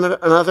to one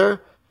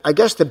another, I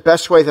guess the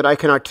best way that I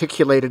can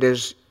articulate it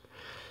is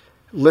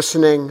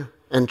listening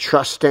and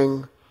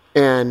trusting,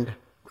 and,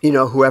 you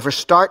know, whoever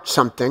starts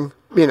something,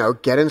 you know,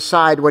 get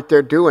inside what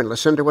they're doing,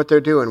 listen to what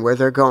they're doing, where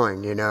they're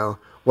going, you know,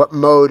 what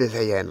mode are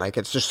they in? Like,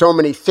 it's just so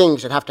many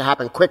things that have to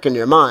happen quick in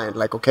your mind.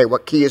 Like, okay,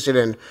 what key is it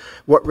in?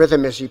 What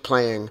rhythm is he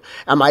playing?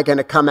 Am I going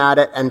to come at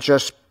it and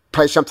just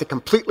play something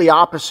completely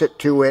opposite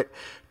to it,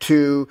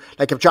 to,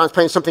 like if John's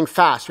playing something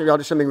fast, maybe I'll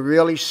do something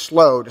really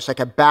slow, just like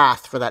a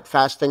bath for that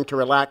fast thing to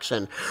relax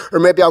in. Or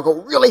maybe I'll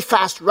go really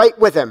fast right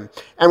with him,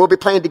 and we'll be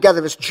playing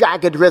together this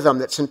jagged rhythm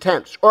that's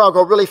intense. Or I'll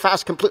go really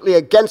fast completely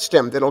against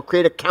him that'll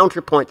create a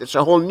counterpoint that's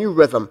a whole new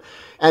rhythm.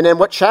 And then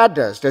what Chad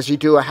does he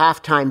do a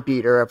halftime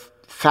beat or a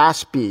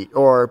fast beat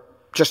or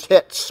just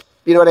hits?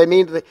 You know what I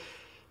mean?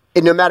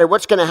 And no matter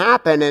what's going to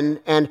happen,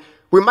 and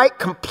we might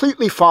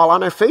completely fall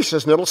on our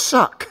faces and it'll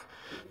suck.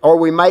 Or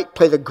we might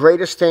play the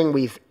greatest thing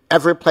we've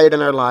ever played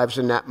in our lives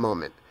in that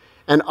moment.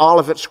 And all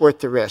of it's worth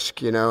the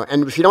risk, you know.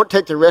 And if you don't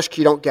take the risk,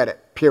 you don't get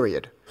it,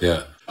 period.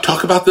 Yeah.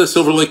 Talk about the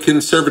Silver Lake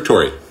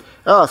Conservatory.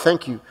 Oh,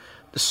 thank you.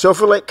 The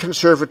Silver Lake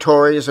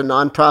Conservatory is a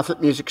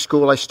nonprofit music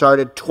school I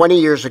started 20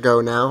 years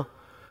ago now.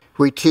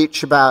 We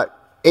teach about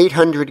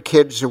 800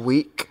 kids a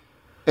week.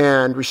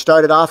 And we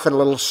started off in a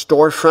little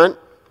storefront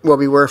where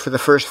we were for the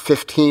first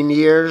 15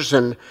 years.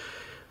 And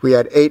we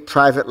had 8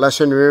 private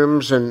lesson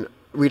rooms, and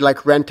we'd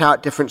like rent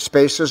out different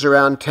spaces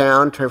around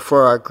town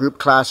for our group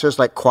classes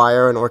like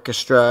choir and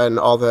orchestra and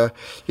all the,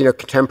 you know,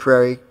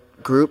 contemporary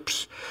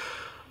groups.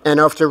 And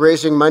after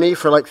raising money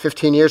for like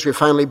 15 years, we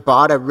finally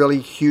bought a really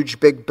huge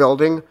big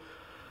building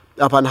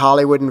up on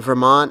Hollywood in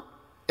Vermont.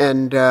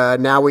 And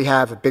now we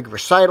have a big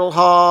recital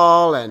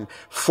hall and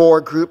 4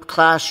 group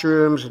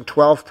classrooms and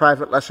 12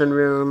 private lesson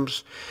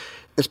rooms.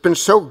 It's been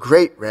so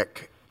great,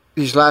 Rick.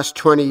 These last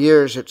 20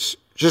 years, it's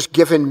just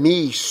given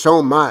me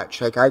so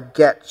much. Like, I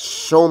get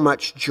so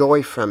much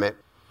joy from it.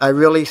 I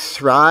really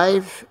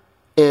thrive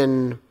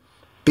in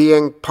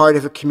being part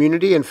of a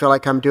community and feel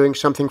like I'm doing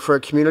something for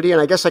a community.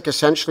 And I guess, like,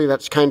 essentially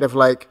that's kind of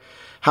like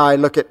how I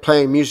look at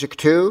playing music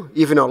too.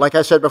 Even though, like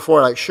I said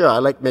before, like, sure, I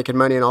like making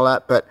money and all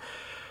that, but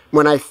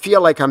when I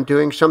feel like I'm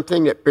doing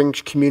something that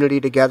brings community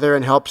together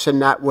and helps in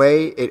that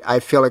way, I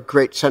feel a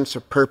great sense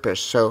of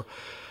purpose. So,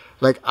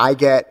 like, I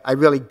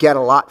really get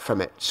a lot from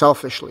it,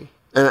 selfishly.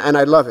 And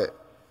I love it.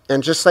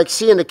 And just like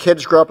seeing the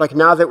kids grow up, like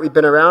now that we've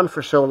been around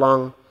for so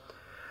long,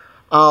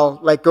 I'll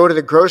like go to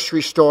the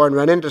grocery store and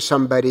run into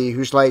somebody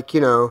who's like,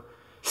 you know,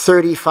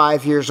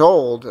 35 years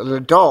old, an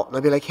adult. And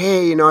I'll be like,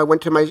 hey, you know, I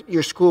went to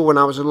your school when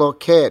I was a little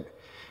kid.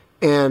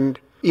 And,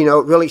 you know,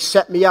 it really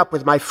set me up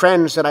with my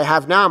friends that I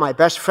have now, my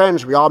best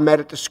friends. We all met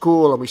at the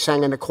school and we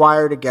sang in the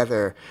choir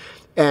together.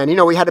 And, you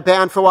know, we had a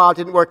band for a while, it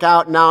didn't work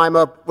out. Now I'm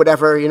a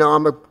whatever, you know,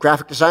 I'm a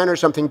graphic designer or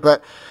something.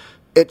 But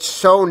it's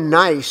so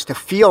nice to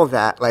feel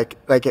that, like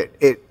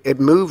it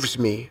moves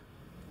me,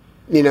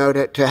 you know,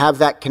 to have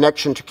that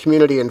connection to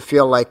community and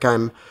feel like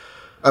I'm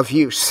of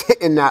use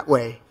in that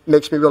way. It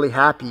makes me really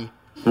happy.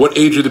 What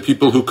age are the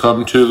people who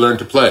come to learn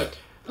to play?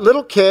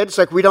 Little kids,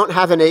 like we don't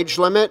have an age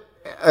limit.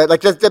 Like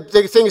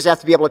the thing is they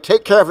have to be able to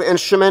take care of an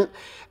instrument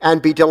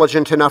and be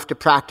diligent enough to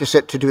practice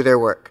it to do their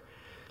work.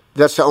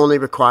 That's the only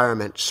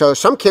requirement. So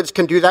some kids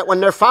can do that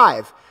when they're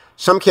 5.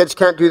 Some kids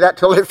can't do that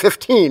till they're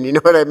 15, you know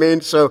what I mean?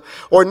 So,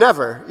 or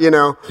never, you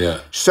know? Yeah.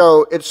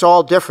 So it's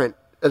all different.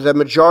 The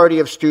majority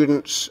of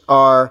students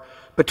are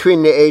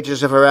between the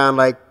ages of around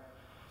like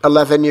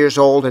 11 years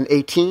old and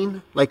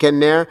 18, like in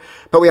there.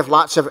 But we have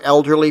lots of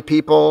elderly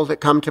people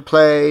that come to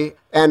play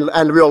and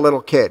real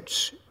little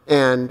kids.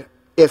 And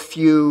if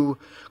you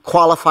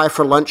qualify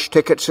for lunch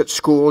tickets at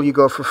school, you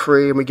go for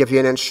free and we give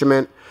you an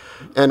instrument.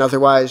 And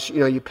otherwise,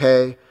 you know, you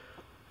pay.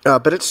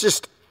 But it's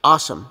just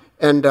awesome.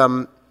 And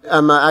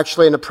I'm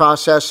actually in the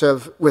process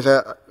of, with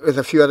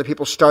a few other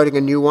people, starting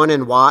a new one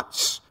in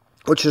Watts,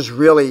 which is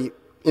really,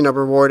 you know,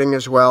 rewarding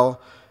as well.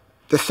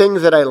 The thing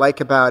that I like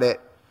about it,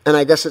 and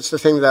I guess it's the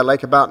thing that I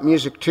like about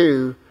music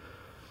too,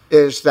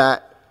 is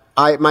that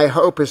my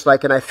hope is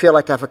like, and I feel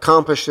like I've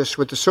accomplished this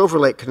with the Silver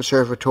Lake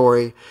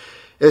Conservatory,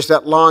 is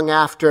that long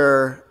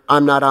after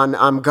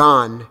I'm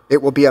gone,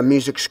 it will be a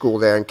music school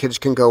there, and kids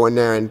can go in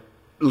there and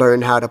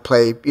learn how to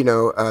play, you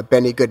know,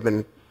 Benny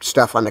Goodman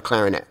stuff on the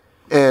clarinet.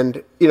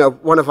 And, you know,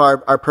 one of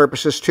our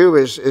purposes, too,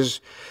 is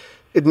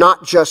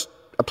not just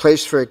a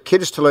place for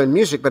kids to learn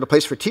music, but a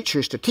place for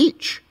teachers to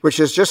teach, which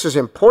is just as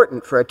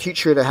important for a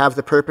teacher to have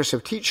the purpose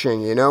of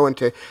teaching, you know, and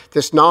to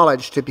this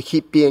knowledge to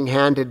keep being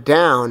handed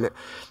down.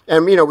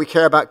 And, you know, we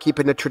care about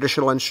keeping the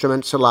traditional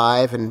instruments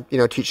alive and, you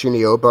know, teaching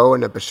the oboe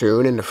and the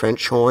bassoon and the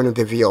French horn and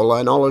the viola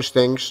and all those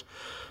things.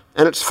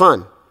 And it's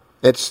fun.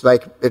 It's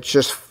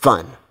just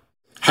fun.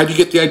 How'd you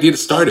get the idea to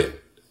start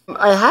it?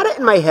 I had it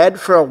in my head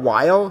for a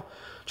while,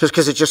 just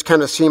because it just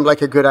kind of seemed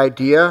like a good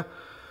idea.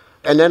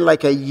 And then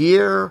like a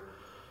year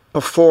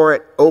before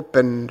it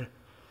opened,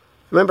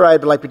 remember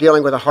I'd be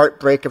dealing with a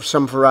heartbreak of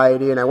some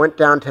variety, and I went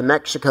down to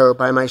Mexico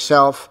by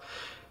myself,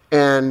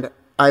 and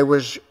I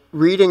was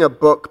reading a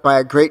book by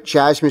a great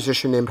jazz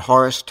musician named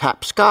Horace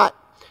Tapscott.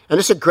 And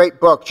it's a great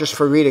book just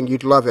for reading.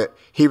 You'd love it.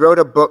 He wrote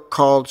a book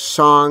called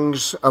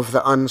Songs of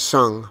the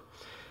Unsung.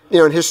 You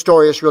know, and his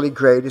story is really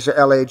great. He's an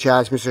LA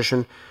jazz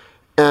musician.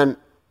 And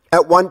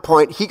at one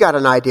point, he got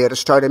an idea to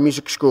start a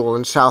music school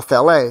in South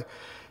LA.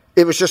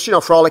 It was just, you know,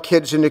 for all the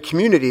kids in the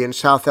community in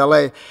South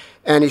LA.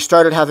 And he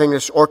started having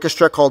this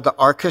orchestra called the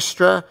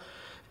Orchestra.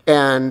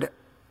 And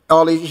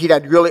he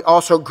had really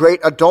also great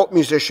adult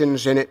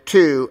musicians in it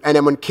too. And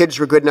then when kids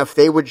were good enough,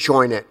 they would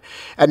join it.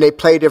 And they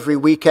played every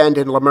weekend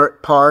in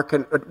Leimert Park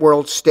and at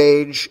World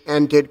Stage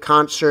and did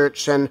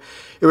concerts. And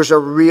it was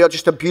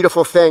just a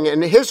beautiful thing.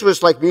 And his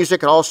was like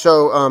music and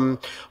also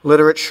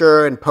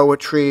literature and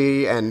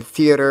poetry and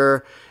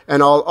theater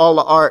and all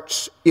the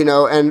arts,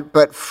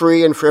 but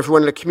free and for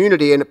everyone in the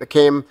community. And it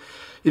became,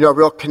 a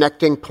real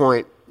connecting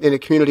point in a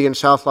community in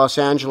South Los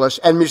Angeles,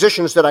 and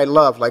musicians that I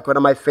love. Like one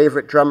of my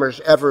favorite drummers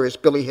ever is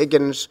Billy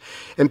Higgins,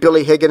 and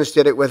Billy Higgins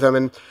did it with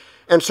him.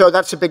 And so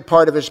that's a big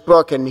part of his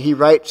book, and he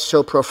writes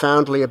so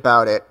profoundly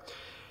about it.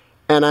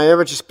 And I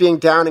remember just being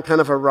down in kind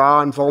of a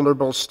raw and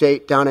vulnerable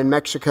state down in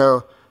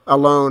Mexico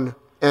alone,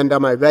 and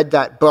I read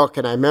that book,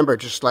 and I remember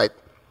just like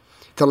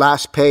the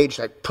last page,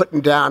 like putting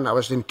down, I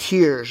was in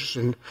tears,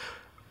 and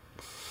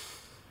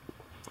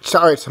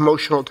sorry, it's an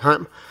emotional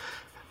time.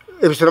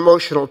 It was an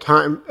emotional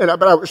time,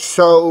 but I was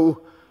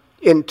so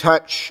in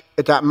touch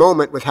at that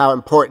moment with how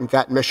important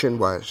that mission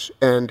was.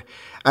 And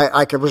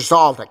I could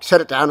resolve, like set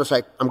it down. It's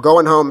like, I'm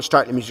going home,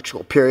 starting a music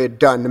school, period,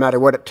 done. No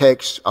matter what it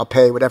takes, I'll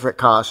pay whatever it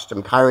costs.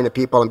 I'm hiring the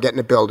people, I'm getting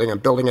a building, I'm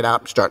building it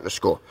out, I'm starting a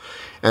school.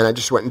 And I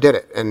just went and did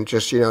it, and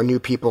just, knew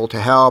people to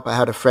help. I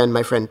had a friend,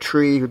 my friend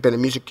Tree, who'd been a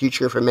music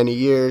teacher for many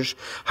years,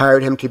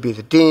 hired him to be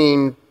the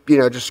dean,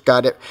 just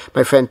got it.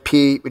 My friend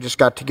Pete, we just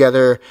got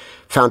together,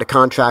 found a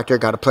contractor,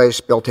 got a place,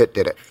 built it,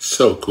 did it.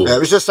 So cool. It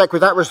was just like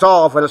with that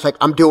resolve, when it's like,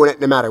 I'm doing it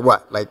no matter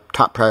what, like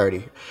top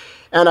priority.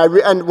 And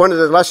and one of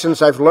the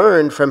lessons I've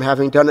learned from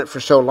having done it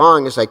for so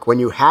long is like, when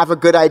you have a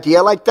good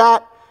idea like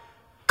that,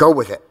 go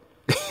with it,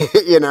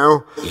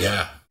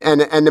 Yeah.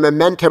 And the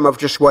momentum of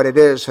just what it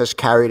is has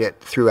carried it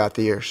throughout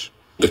the years.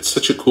 It's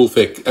such a cool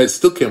thing. I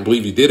still can't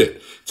believe you did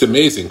it. It's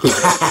amazing.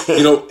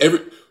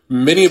 Because,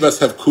 many of us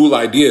have cool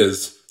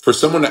ideas. For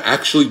someone to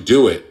actually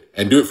do it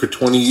and do it for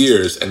 20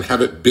 years and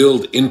have it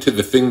build into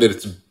the thing that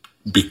it's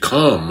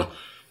become,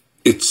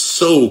 it's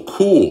so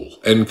cool.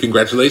 And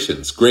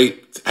congratulations.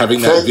 Great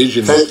having that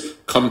vision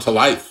come to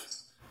life.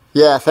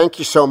 Yeah, thank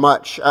you so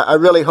much. I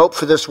really hope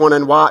for this one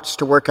in Watts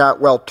to work out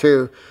well,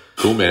 too.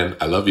 Cool, man.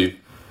 I love you.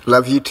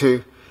 Love you,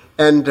 too.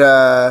 And,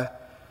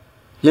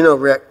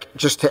 Rick,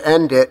 just to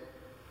end it,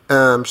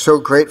 I'm so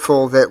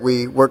grateful that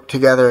we worked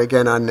together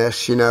again on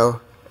this, We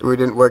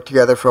didn't work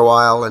together for a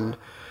while, and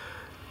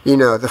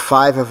the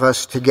five of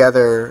us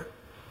together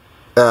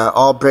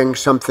all bring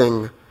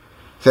something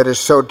that is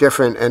so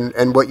different,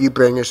 and what you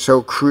bring is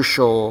so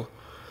crucial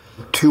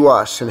to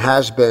us and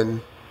has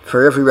been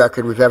for every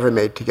record we've ever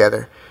made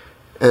together.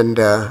 And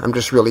I'm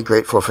just really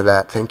grateful for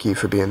that. Thank you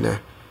for being there.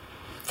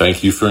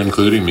 Thank you for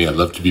including me. I'd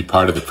love to be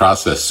part of the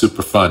process.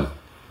 Super fun.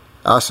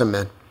 Awesome,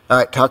 man. All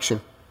right, talk soon.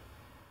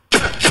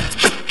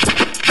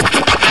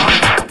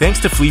 Thanks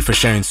to Flea for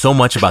sharing so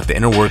much about the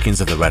inner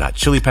workings of the Red Hot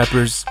Chili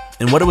Peppers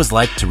and what it was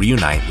like to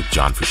reunite with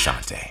John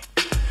Frusciante.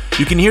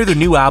 You can hear their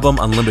new album,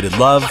 Unlimited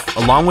Love,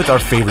 along with our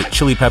favorite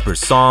Chili Peppers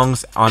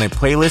songs on a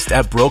playlist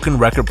at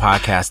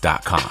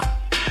BrokenRecordPodcast.com.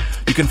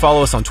 You can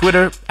follow us on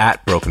Twitter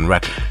at Broken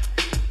Record.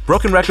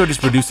 Broken Record is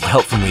produced with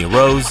help from Leah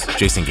Rose,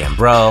 Jason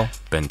Gambrell,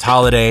 Ben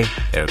Tolliday,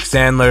 Eric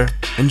Sandler,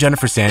 and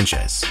Jennifer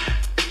Sanchez,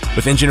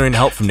 with engineering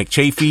help from Nick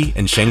Chafee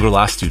and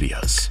Shangri-La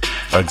Studios.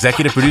 Our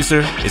executive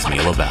producer is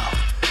Mia Lobel.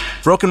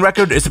 Broken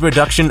Record is a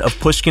production of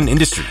Pushkin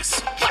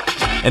Industries.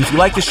 And if you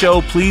like the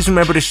show, please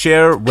remember to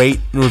share, rate,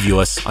 and review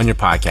us on your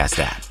podcast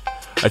app.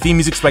 Our theme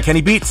music's by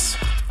Kenny Beats.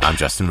 I'm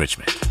Justin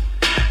Richmond.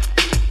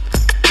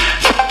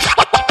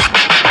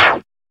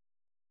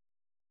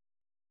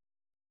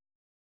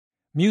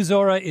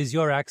 Musora is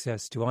your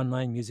access to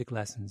online music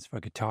lessons for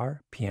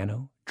guitar,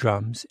 piano,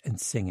 drums, and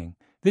singing.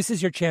 This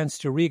is your chance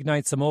to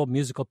reignite some old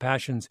musical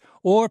passions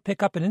or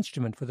pick up an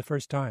instrument for the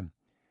first time.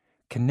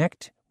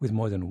 Connect with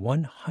more than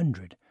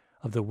 100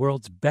 of the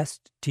world's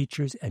best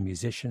teachers and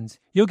musicians.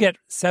 You'll get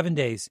 7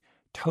 days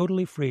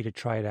totally free to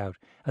try it out.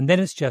 And then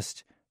it's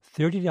just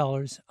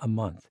 $30 a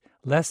month,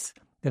 less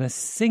than a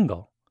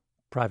single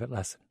private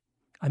lesson.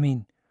 I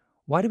mean,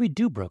 why do we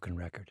do Broken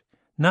Record?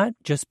 Not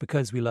just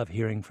because we love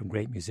hearing from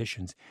great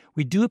musicians.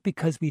 We do it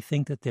because we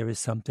think that there is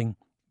something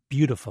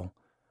beautiful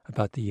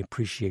about the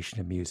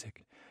appreciation of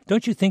music.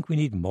 Don't you think we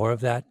need more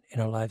of that in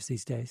our lives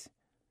these days?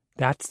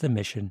 That's the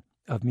mission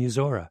of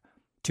Musora,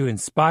 to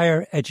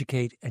inspire,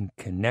 educate, and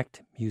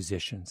connect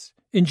musicians.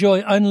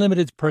 Enjoy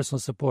unlimited personal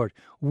support,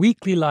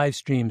 weekly live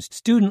streams,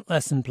 student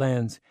lesson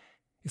plans.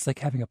 It's like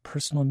having a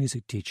personal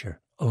music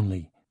teacher,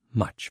 only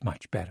much,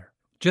 much better.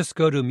 Just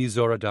go to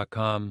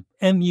Musora.com,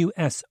 Musora.com,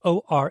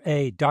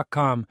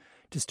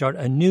 to start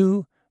a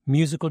new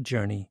musical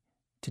journey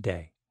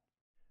today.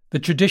 The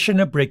tradition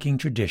of breaking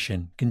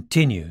tradition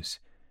continues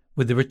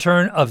with the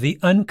return of the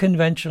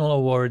Unconventional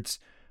Awards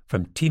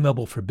from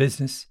T-Mobile for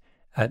Business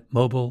at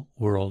Mobile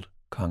World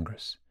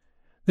Congress.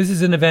 This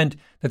is an event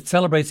that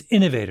celebrates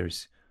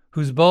innovators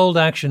whose bold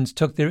actions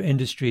took their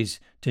industries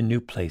to new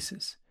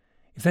places.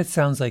 If that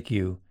sounds like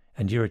you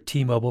and you're a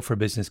T-Mobile for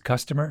Business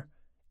customer,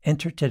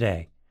 enter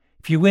today.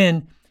 If you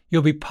win,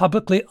 you'll be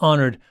publicly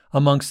honored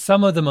amongst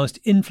some of the most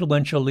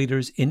influential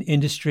leaders in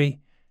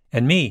industry.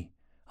 And me,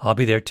 I'll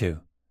be there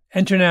too.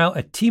 Enter now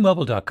at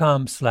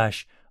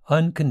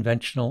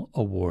tmobile.com/unconventional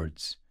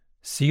awards.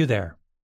 See you there.